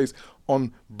doesn't take place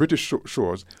on British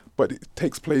shores, but it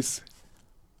takes place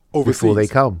overseas.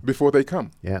 Before they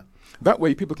come. Yeah. That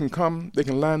way, people can come, they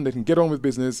can land, they can get on with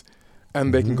business,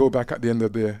 and they can go back at the end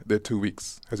of their 2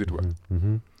 weeks, as it were.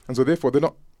 And so therefore, they're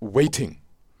not waiting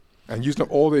and using up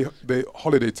all their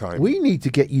holiday time. We need to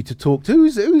get you to talk to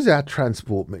who's our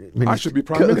transport minister. I should be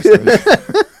Prime Minister.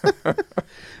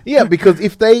 Yeah, because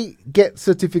if they get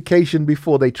certification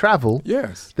before they travel,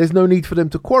 Yes. there's no need for them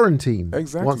to quarantine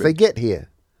Exactly. once they get here.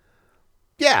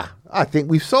 Yeah, I think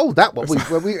we've solved that one.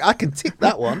 I can tick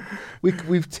that one.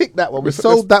 We've ticked that one. We've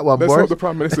solved that one, Let's Boris. hope the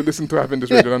Prime Minister listened to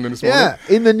Adventist Radio London this morning. Yeah,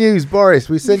 in the news, Boris.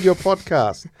 We send you a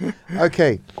podcast.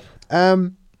 Okay.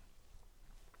 I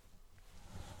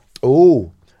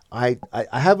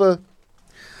have a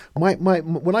my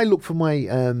when I look for my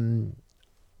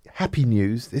happy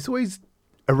news, it's always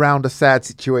around a sad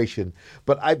situation.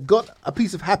 But I've got a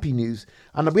piece of happy news,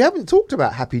 and we haven't talked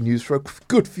about happy news for a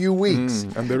good few weeks.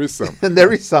 And there is some. And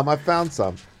there is some. I found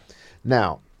some.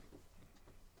 Now,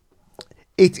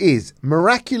 it is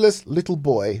Miraculous Little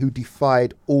Boy Who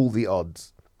Defied All the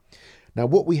Odds. Now,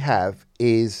 what we have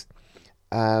is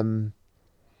a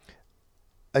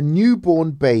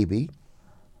newborn baby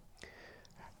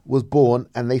was born,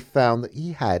 and they found that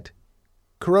he had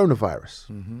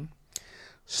coronavirus.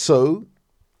 So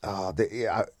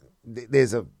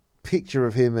there's a picture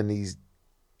of him, and he's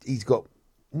got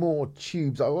more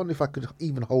tubes. I wonder if I could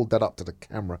even hold that up to the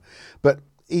camera. But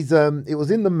it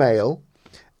was in the mail,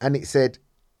 and it said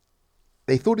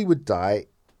they thought he would die,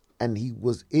 and he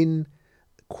was in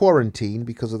quarantine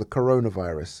because of the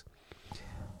coronavirus,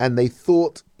 and they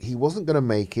thought he wasn't going to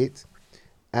make it,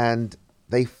 and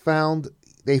they found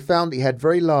he had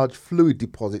very large fluid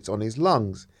deposits on his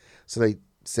lungs, so they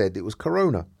said it was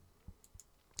corona.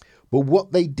 But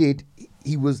what they did,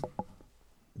 he was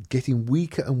getting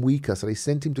weaker and weaker, so they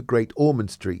sent him to Great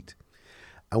Ormond Street.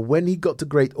 And when he got to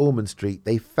Great Ormond Street,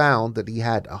 they found that he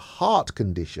had a heart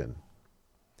condition.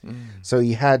 So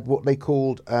he had what they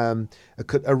called a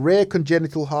rare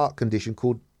congenital heart condition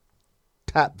called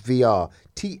TAPVR,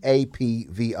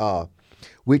 TAPVR,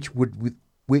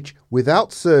 which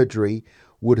without surgery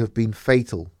would have been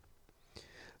fatal.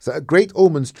 So at Great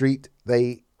Ormond Street,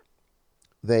 they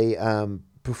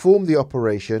performed the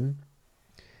operation,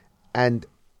 and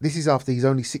this is after he's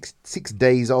only six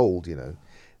days old.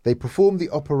 They performed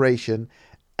the operation,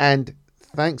 and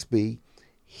thanks be,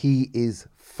 he is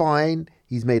fine.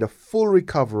 He's made a full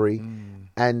recovery,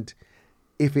 and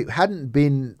if it hadn't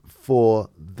been for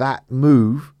that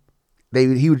move, he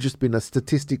would have just been a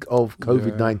statistic of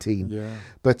COVID-19. Yeah.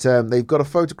 But they've got a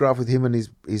photograph with him and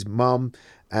his mum,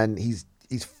 and he's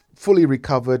fully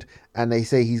recovered, and they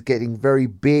say he's getting very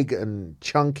big and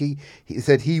chunky. He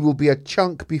said he will be a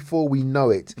chunk before we know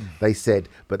it, they said,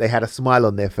 but they had a smile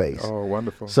on their face. Oh,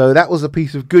 wonderful. So that was a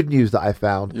piece of good news that I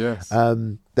found. Yes.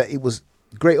 That it was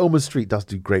Great Ormond Street does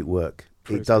do great work.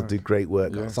 Praise It does God. do great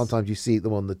work. Yes. Sometimes you see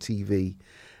them on the TV,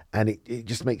 and it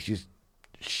just makes you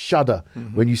shudder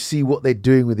when you see what they're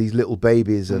doing with these little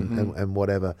babies and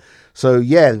whatever. So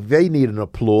yeah, they need an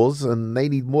applause, and they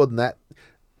need more than that.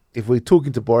 If we're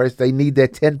talking to Boris, they need their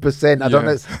 10%. I don't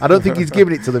know. Yes. I don't think he's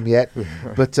given it to them yet,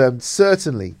 but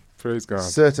certainly Praise God.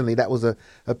 certainly that was a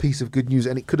piece of good news,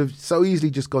 and it could have so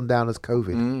easily just gone down as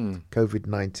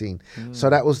COVID-19. So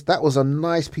that was a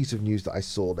nice piece of news that I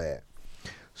saw there.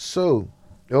 So,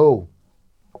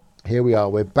 here we are.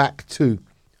 We're back to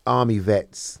Army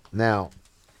vets now.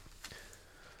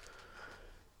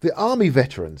 The Army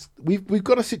veterans, we've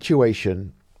got a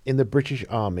situation in the British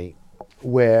Army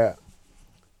where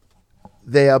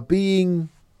they're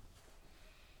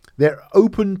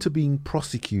open to being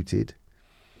prosecuted.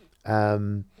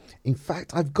 In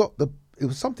fact, it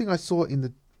was something I saw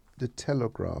in the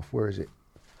Telegraph. Where is it?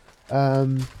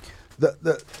 They're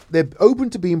open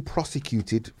to being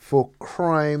prosecuted for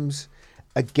crimes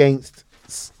against,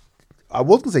 I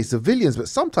was going to say civilians, but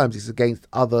sometimes it's against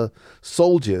other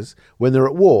soldiers when they're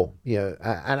at war. You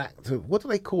know, what do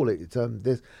they call it?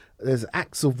 There's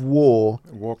acts of war.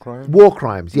 War crime? War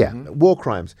crimes, yeah, war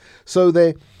crimes. So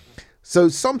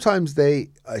sometimes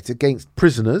it's against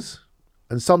prisoners,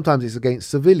 and sometimes it's against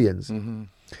civilians.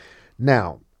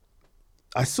 Now,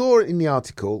 I saw in the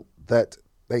article that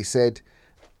they said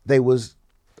there was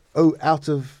out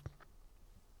of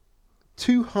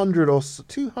 200 or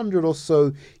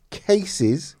so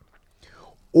cases,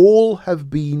 all have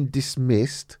been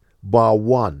dismissed bar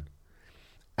one.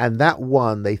 And that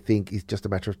one, they think, is just a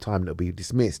matter of time that it'll be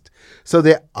dismissed. So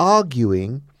they're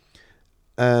arguing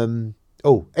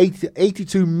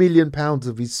 82 million pounds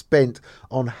of is spent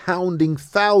on hounding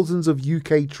thousands of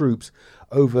UK troops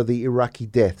over the Iraqi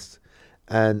deaths.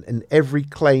 And every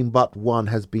claim but one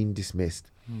has been dismissed.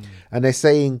 And they're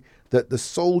saying that the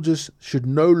soldiers should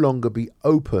no longer be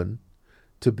open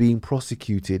to being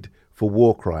prosecuted for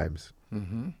war crimes.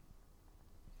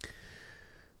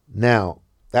 Now,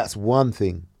 that's one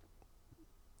thing.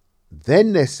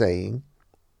 Then they're saying,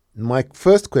 my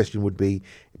first question would be,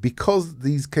 because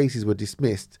these cases were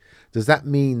dismissed, does that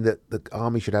mean that the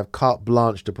army should have carte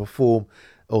blanche to perform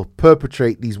or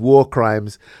perpetrate these war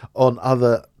crimes on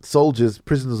other soldiers,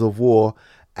 prisoners of war,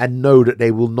 and know that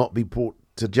they will not be brought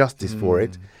to justice for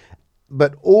it?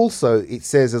 But also it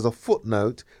says as a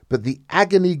footnote, but the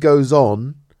agony goes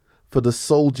on for the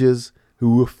soldiers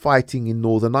who were fighting in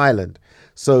Northern Ireland.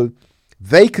 So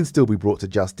they can still be brought to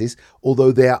justice,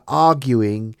 although they are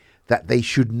arguing that they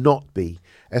should not be,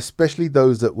 especially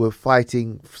those that were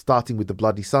fighting, starting with the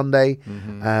Bloody Sunday,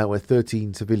 where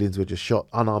 13 civilians were just shot,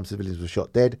 unarmed civilians were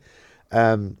shot dead.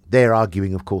 They're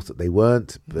arguing, of course, that they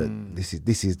weren't, but this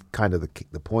is kind of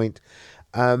the point.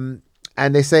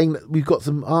 And they're saying that we've got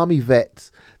some army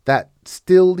vets that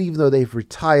still, even though they've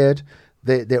retired,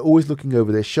 they're always looking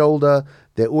over their shoulder.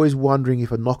 They're always wondering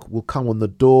if a knock will come on the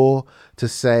door to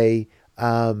say,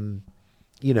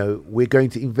 we're going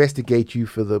to investigate you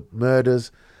for the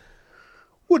murders.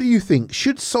 What do you think?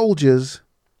 Should soldiers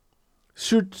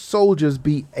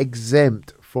be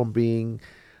exempt from being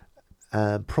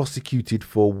prosecuted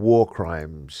for war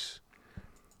crimes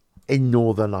in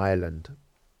Northern Ireland?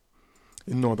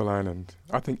 In Northern Ireland,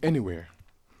 I think anywhere.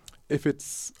 If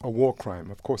it's a war crime,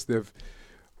 of course they've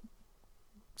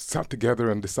sat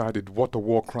together and decided what a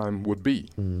war crime would be.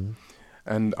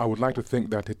 And I would like to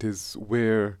think that it is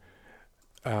where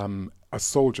a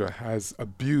soldier has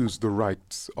abused the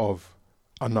rights of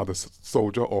another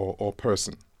soldier or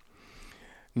person.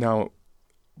 Now,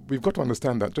 we've got to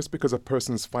understand that just because a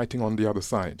person's fighting on the other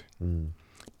side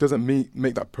doesn't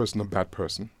make that person a bad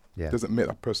person. Yeah. Doesn't make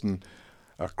that person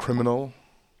a criminal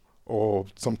or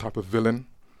some type of villain.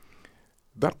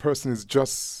 That person is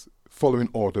just following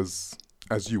orders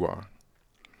as you are.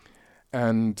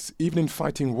 And even in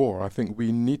fighting war, I think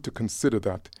we need to consider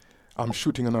that I'm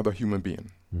shooting another human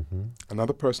being.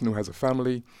 Another person who has a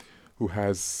family, who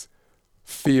has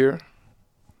fear,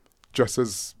 just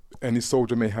as any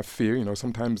soldier may have fear. You know,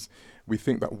 sometimes we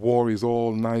think that war is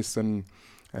all nice and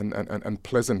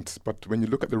pleasant, but when you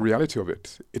look at the reality of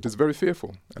it, it is very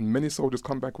fearful. And many soldiers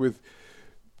come back with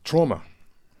trauma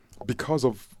because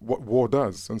of what war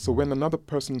does. And so when another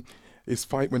person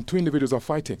when two individuals are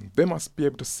fighting, they must be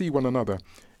able to see one another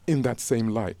in that same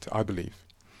light, I believe.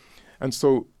 And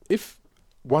so if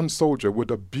one soldier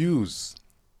would abuse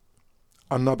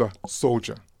another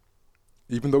soldier,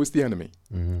 even though it's the enemy,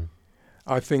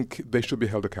 I think they should be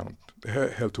held to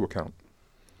account.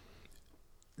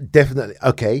 Definitely.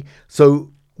 Okay.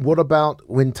 So what about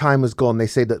when time has gone? They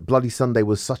say that Bloody Sunday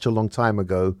was such a long time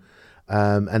ago,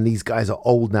 and these guys are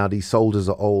old now. These soldiers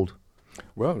are old.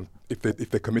 Well, if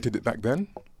they committed it back then,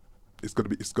 it's got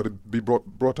to be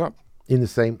brought up In the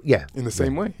same, in the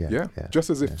same way. yeah. Just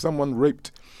as if someone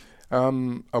raped a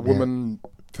woman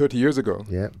 30 years ago.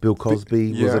 Yeah. Bill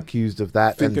Cosby was accused of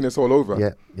that. Thinking it's all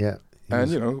over. Yeah.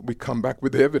 And we come back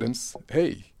with the evidence.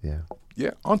 Hey,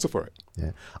 answer for it.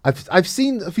 Yeah, I've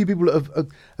seen a few people have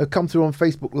come through on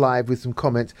Facebook Live with some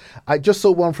comments. I just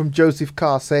saw one from Joseph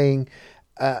Carr saying,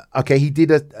 he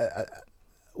did a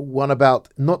one about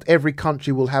not every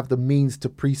country will have the means to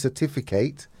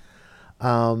pre-certificate.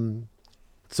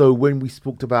 So when we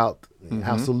spoke about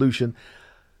our solution,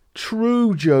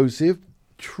 true, Joseph,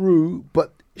 true,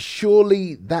 but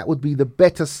surely that would be the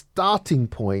better starting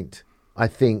point, I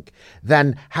think,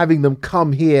 than having them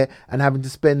come here and having to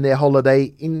spend their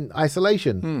holiday in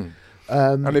isolation.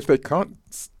 And if they can't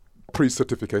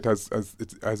pre-certificate, as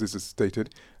is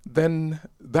stated, then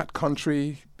that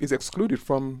country is excluded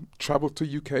from travel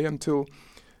to UK until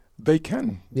they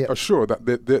can assure that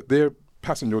their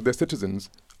passenger, their citizens,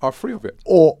 are free of it.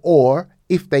 Or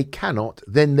if they cannot,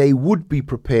 then they would be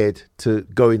prepared to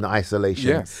go in isolation.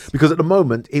 Yes. Because at the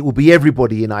moment, it will be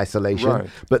everybody in isolation. Right.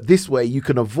 But this way, you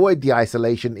can avoid the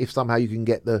isolation if somehow you can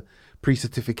get the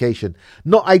pre-certification.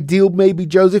 Not ideal, maybe,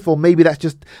 Joseph, or maybe that's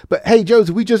just... But hey,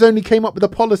 Joseph, we just only came up with a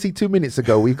policy 2 minutes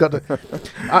ago. We've got to...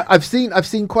 I've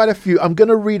seen quite a few. I'm going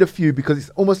to read a few because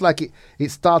it's almost like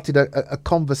it started a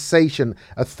conversation,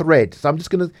 a thread. So I'm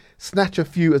just going to snatch a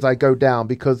few as I go down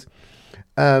because...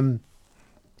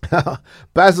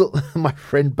 Basil, my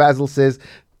friend Basil says,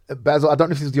 Basil, I don't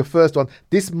know if this is your first one.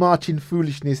 This marching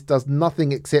foolishness does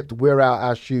nothing except wear out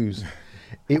our shoes.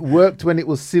 It worked when it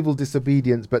was civil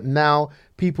disobedience, but now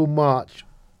people march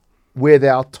where they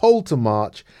are told to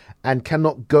march and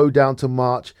cannot go down to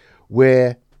march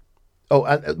where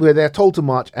they're told to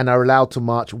march and are allowed to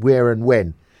march where and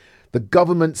when. The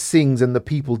government sings and the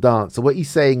people dance. So what he's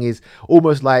saying is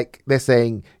almost like they're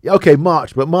saying, okay,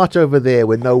 march, but march over there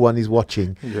where no one is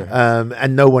watching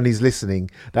and no one is listening.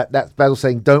 That's Basil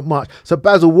saying, don't march. So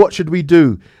Basil, what should we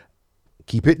do?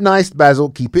 Keep it nice, Basil,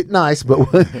 keep it nice. But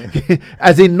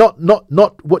as in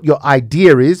not what your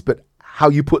idea is, but how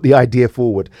you put the idea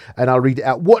forward. And I'll read it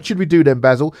out. What should we do then,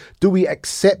 Basil? Do we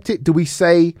accept it? Do we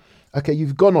say, okay,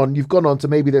 you've gone on to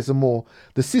maybe there's some more.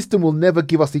 The system will never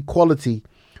give us equality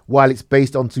while it's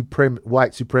based on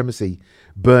white supremacy.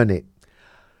 Burn it.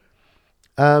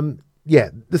 The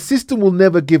system will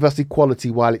never give us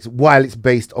equality while it's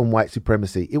based on white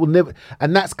supremacy. It will never,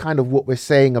 and that's kind of what we're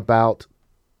saying about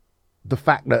the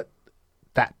fact that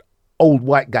that old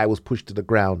white guy was pushed to the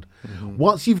ground.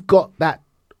 Once you've got that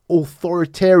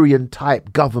authoritarian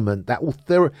type government, that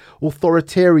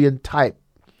authoritarian type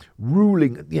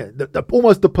ruling,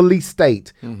 almost the police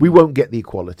state, we won't get the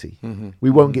equality. We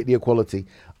won't get the equality.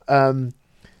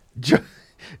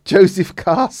 Joseph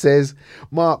Carr says,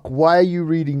 Mark, why are you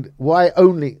reading? Why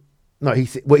only? No,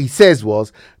 what he says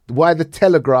was, why the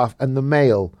Telegraph and the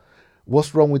Mail?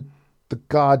 What's wrong with the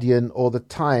Guardian or the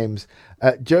Times?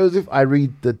 Joseph, I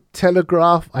read the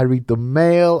Telegraph, I read the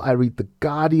Mail, I read the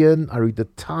Guardian, I read the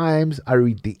Times, I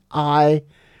read the Eye.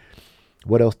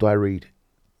 What else do I read?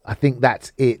 I think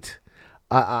that's it.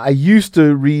 I used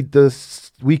to read the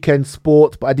Weekend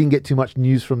Sport, but I didn't get too much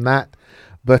news from that.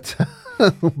 But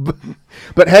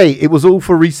but hey, it was all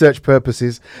for research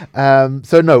purposes.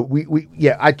 So no,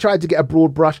 I tried to get a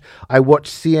broad brush. I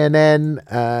watched CNN.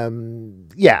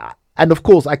 And of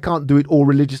course, I can't do it all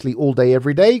religiously all day,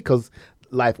 every day, because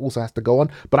life also has to go on.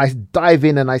 But I dive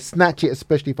in and I snatch it,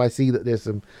 especially if I see that there's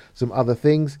some other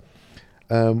things.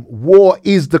 War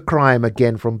is the crime,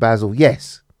 again from Basil.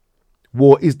 Yes,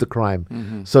 war is the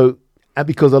crime. So, and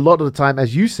because a lot of the time,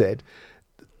 as you said,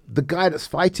 the guy that's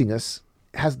fighting us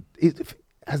has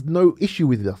no issue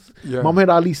with us. Muhammad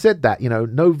Ali said that,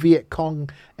 no Viet Cong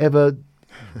ever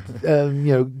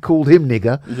called him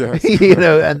nigger. Yes.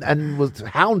 and was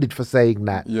hounded for saying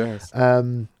that. Yes.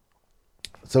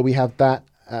 So we have that.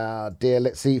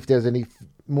 Let's see if there's any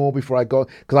more before I go,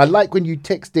 because I like when you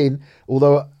text in,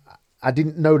 although I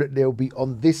didn't know that they'll be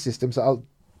on this system, so I'll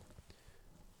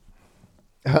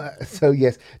so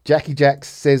yes, Jackie Jack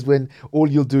says, when all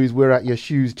you'll do is wear out your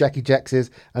shoes, Jackie Jack says,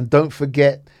 and don't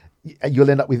forget, you'll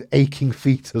end up with aching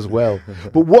feet as well.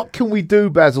 But what can we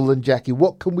do, Basil and Jackie?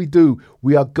 What can we do?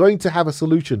 We are going to have a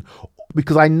solution,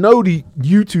 because I know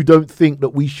you two don't think that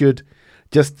we should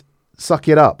just suck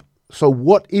it up. So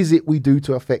what is it we do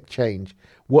to affect change?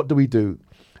 What do we do?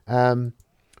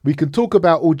 We can talk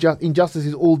about all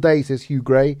injustices all day, says Hugh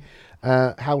Gray.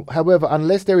 However,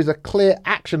 unless there is a clear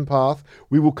action path,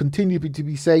 we will continue to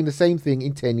be saying the same thing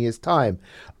in 10 years' time.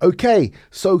 Okay,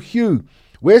 so Hugh,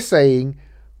 we're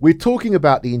talking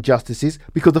about the injustices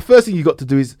because the first thing you got to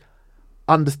do is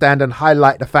understand and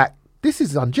highlight the fact this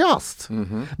is unjust.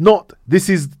 Not this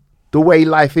is the way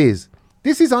life is.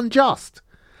 This is unjust.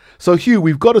 So, Hugh,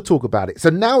 we've got to talk about it.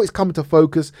 So now it's come to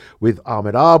focus with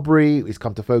Ahmaud Arbery. It's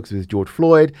come to focus with George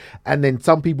Floyd. And then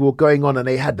some people were going on and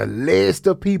they had the list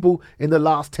of people in the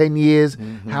last 10 years.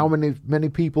 How many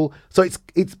people? So it's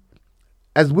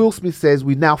as Will Smith says,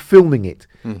 we're now filming it.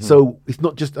 So it's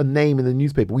not just a name in the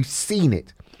newspaper. We've seen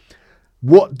it.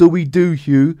 What do we do,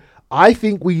 Hugh? I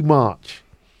think we march.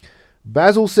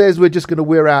 Basil says we're just going to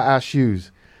wear out our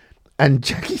shoes. And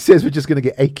Jackie says we're just going to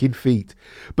get aching feet.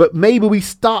 But maybe we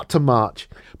start to march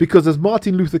because, as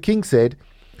Martin Luther King said,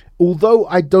 although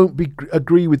I don't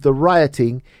agree with the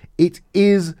rioting, it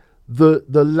is the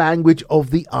language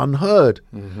of the unheard.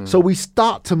 So we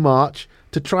start to march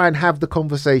to try and have the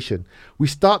conversation. We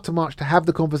start to march to have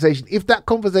the conversation. If that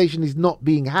conversation is not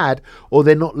being had or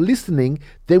they're not listening,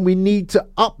 then we need to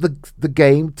up the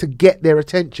game to get their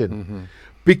attention.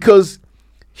 Because,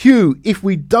 Hugh, if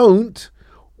we don't,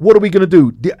 what are we going to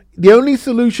do? The only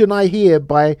solution I hear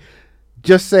by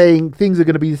just saying things are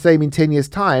going to be the same in 10 years'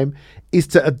 time is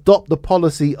to adopt the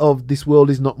policy of this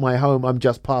world is not my home, I'm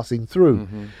just passing through.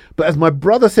 But as my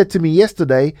brother said to me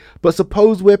yesterday, but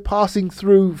suppose we're passing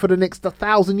through for the next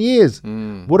 1,000 years.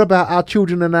 What about our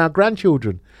children and our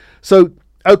grandchildren? So,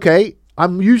 okay,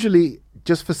 I'm usually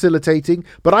just facilitating,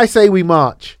 but I say we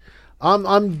march.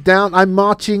 I'm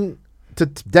marching to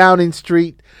Downing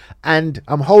Street and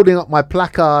I'm holding up my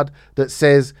placard that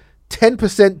says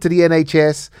 10% to the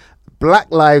NHS,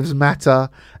 Black Lives Matter,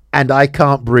 and I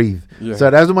can't breathe. So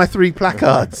those are my 3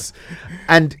 placards.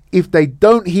 And if they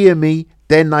don't hear me,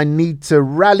 then I need to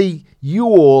rally you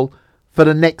all for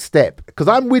the next step. Because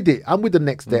I'm with it. I'm with the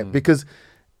next step. Because,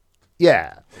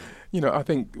 yeah. You know, I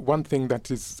think one thing that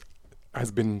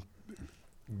has been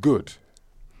good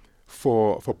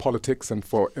for politics and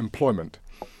for employment,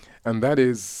 and that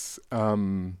is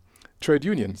trade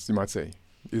unions, you might say.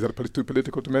 Is that too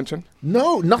political to mention?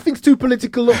 No, nothing's too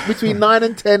political between 9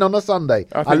 and 10 on a Sunday.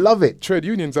 I love it. Trade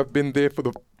unions have been there for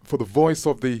the voice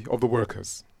of the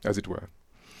workers, as it were.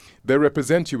 They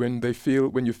represent you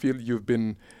when you feel you've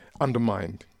been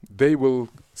undermined. They will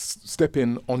step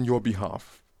in on your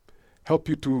behalf, help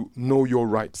you to know your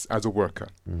rights as a worker.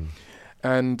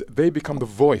 And they become the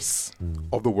voice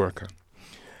of the worker.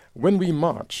 When we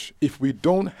march, if we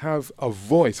don't have a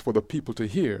voice for the people to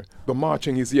hear, the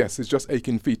marching is it's just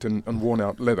aching feet and worn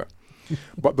out leather.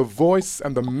 But the voice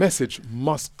and the message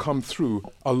must come through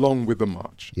along with the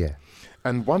march. Yeah.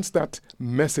 And once that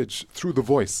message through the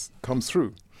voice comes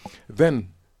through,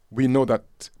 then we know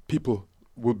that people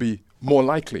will be more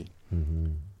likely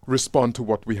respond to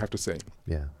what we have to say.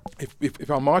 Yeah.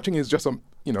 If our marching is just an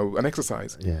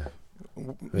exercise,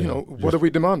 what have we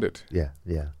demanded? Yeah.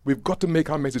 We've got to make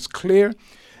our message clear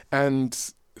and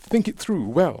think it through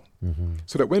well,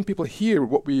 so that when people hear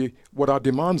what our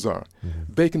demands are,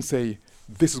 they can say,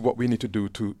 this is what we need to do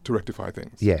to rectify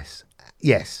things. Yes.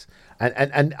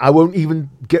 And I won't even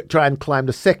try and climb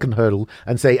the second hurdle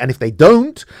and say, and if they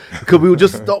don't, because we will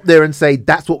just stop there and say,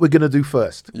 that's what we're going to do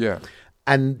first. Yeah.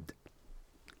 And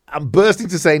I'm bursting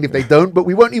to saying if they don't, but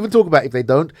we won't even talk about if they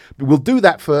don't. But we'll do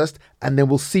that first, and then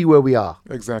we'll see where we are.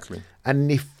 Exactly.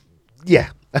 And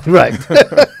right.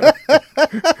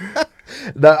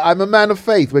 No, I'm a man of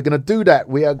faith. We're going to do that.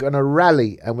 We are going to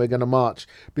rally and we're going to march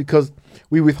because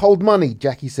we withhold money,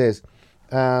 Jackie says.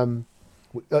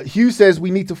 Hugh says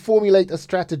we need to formulate a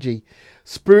strategy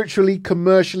spiritually,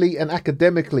 commercially, and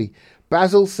academically.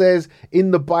 Basil says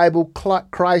in the Bible,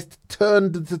 Christ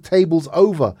turned the tables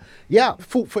over. Yeah,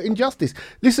 fought for injustice.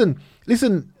 Listen,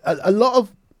 a lot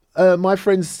of my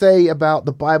friends say about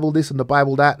the Bible this and the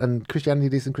Bible that and Christianity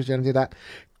this and Christianity that.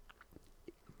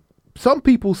 Some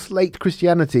people slate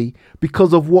Christianity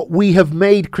because of what we have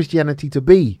made Christianity to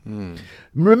be.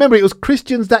 Remember, it was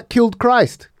Christians that killed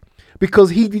Christ because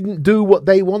he didn't do what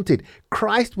they wanted.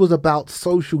 Christ was about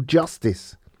social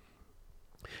justice.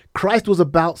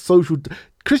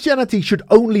 Christianity should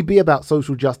only be about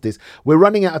social justice. We're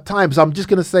running out of time, so I'm just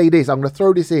going to say this. I'm going to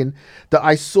throw this in that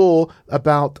I saw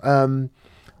about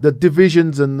the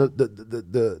divisions and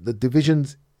the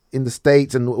divisions in the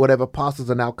States and whatever.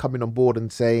 Pastors are now coming on board and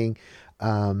saying,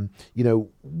 we're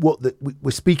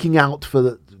speaking out for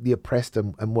the oppressed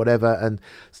and whatever. And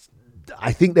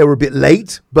I think they were a bit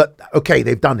late, but okay,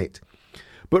 they've done it.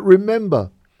 But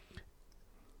remember,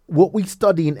 what we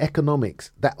study in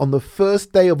economics, that on the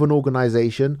first day of an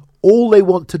organization, all they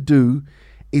want to do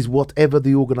is whatever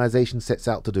the organization sets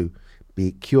out to do. Be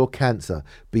it cure cancer,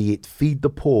 be it feed the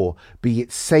poor, be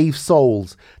it save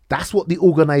souls. That's what the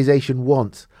organization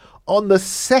wants. On the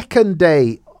second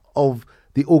day of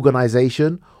the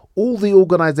organization, all the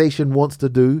organization wants to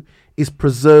do is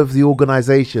preserve the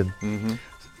organization.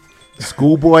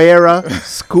 Schoolboy era,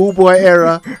 schoolboy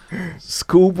era,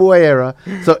 schoolboy era.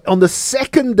 So on the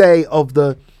second day of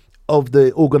the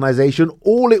organization,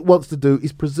 all it wants to do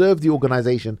is preserve the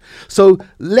organization. So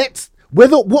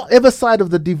whatever side of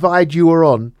the divide you are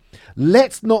on,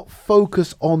 let's not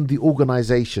focus on the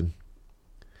organization,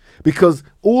 because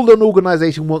all an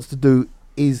organization wants to do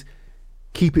is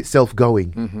keep itself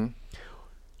going,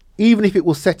 even if it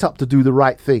was set up to do the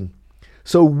right thing.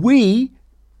 So we,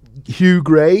 Hugh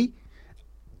Gray,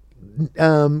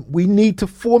 we need to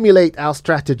formulate our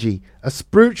strategy, a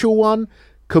spiritual one,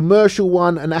 commercial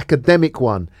one, an academic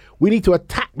one. We need to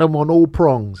attack them on all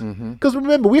prongs. Because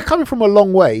remember, we're coming from a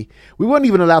long way. We weren't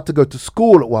even allowed to go to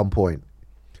school at one point.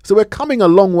 So we're coming a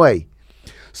long way.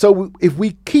 So if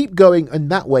we keep going in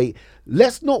that way,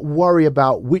 let's not worry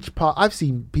about which part. I've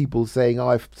seen people saying,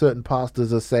 if certain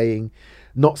pastors are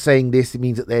not saying this, it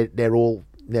means that they're all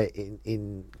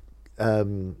in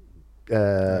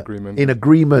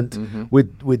agreement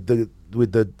with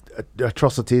the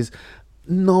atrocities.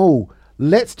 No,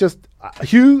 let's just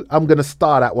Hugh, I'm going to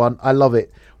start that one. I love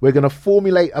it. We're going to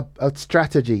formulate a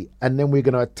strategy, and then we're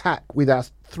going to attack with our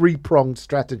 3-pronged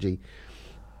strategy.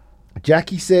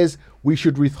 Jackie says we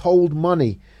should withhold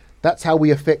money. That's how we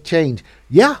affect change.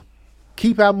 Yeah,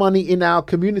 keep our money in our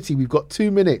community. We've got 2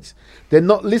 minutes. They're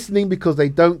not listening because they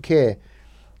don't care.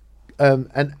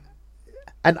 And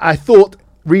I thought,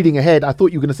 reading ahead, I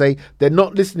thought you were going to say they're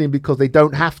not listening because they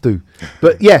don't have to.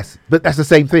 But yes, but that's the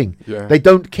same thing. Yeah. They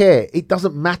don't care. It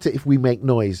doesn't matter if we make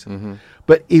noise.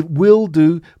 But it will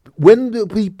do. When the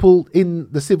people in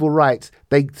the civil rights,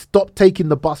 they stopped taking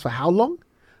the bus for how long?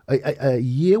 A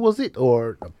year, was it,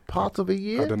 or a part of a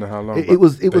year? I don't know how long. It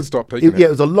was. Stopped taking it. Yeah,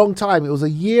 it was a long time. It was a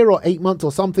year or 8 months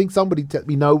or something. Somebody let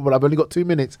me know, but I've only got 2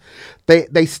 minutes.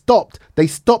 They stopped. They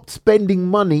stopped spending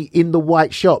money in the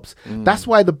white shops. That's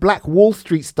why the Black Wall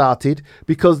Street started,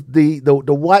 because the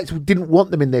whites didn't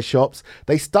want them in their shops.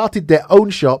 They started their own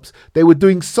shops. They were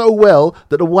doing so well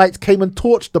that the whites came and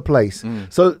torched the place.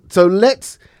 So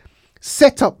let's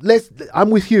set up. I'm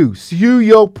with you. Hugh,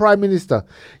 you're Prime Minister.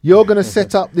 You're going to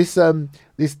set up this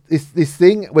this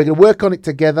thing. We're going to work on it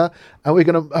together, and we're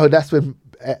going to. Oh, that's when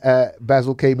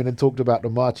Basil came in and talked about the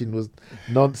marching was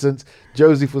nonsense.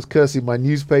 Joseph was cursing my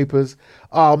newspapers.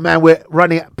 Oh man, we're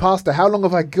running. Pastor, how long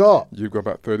have I got? You've got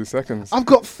about 30 seconds. I've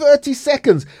got 30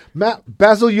 seconds.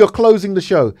 Basil, you're closing the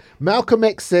show. Malcolm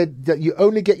X said that you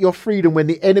only get your freedom when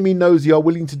the enemy knows you are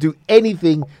willing to do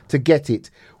anything to get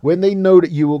it. When they know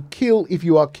that you will kill if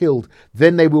you are killed,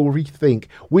 then they will rethink.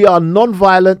 We are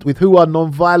non-violent with who are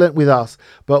non-violent with us,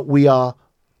 but we are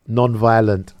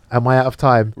non-violent. Am I out of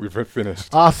time? We've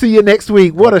finished. I'll see you next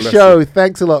week. What God a bless show. you.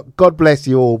 Thanks a lot. God bless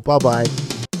you all. Bye-bye.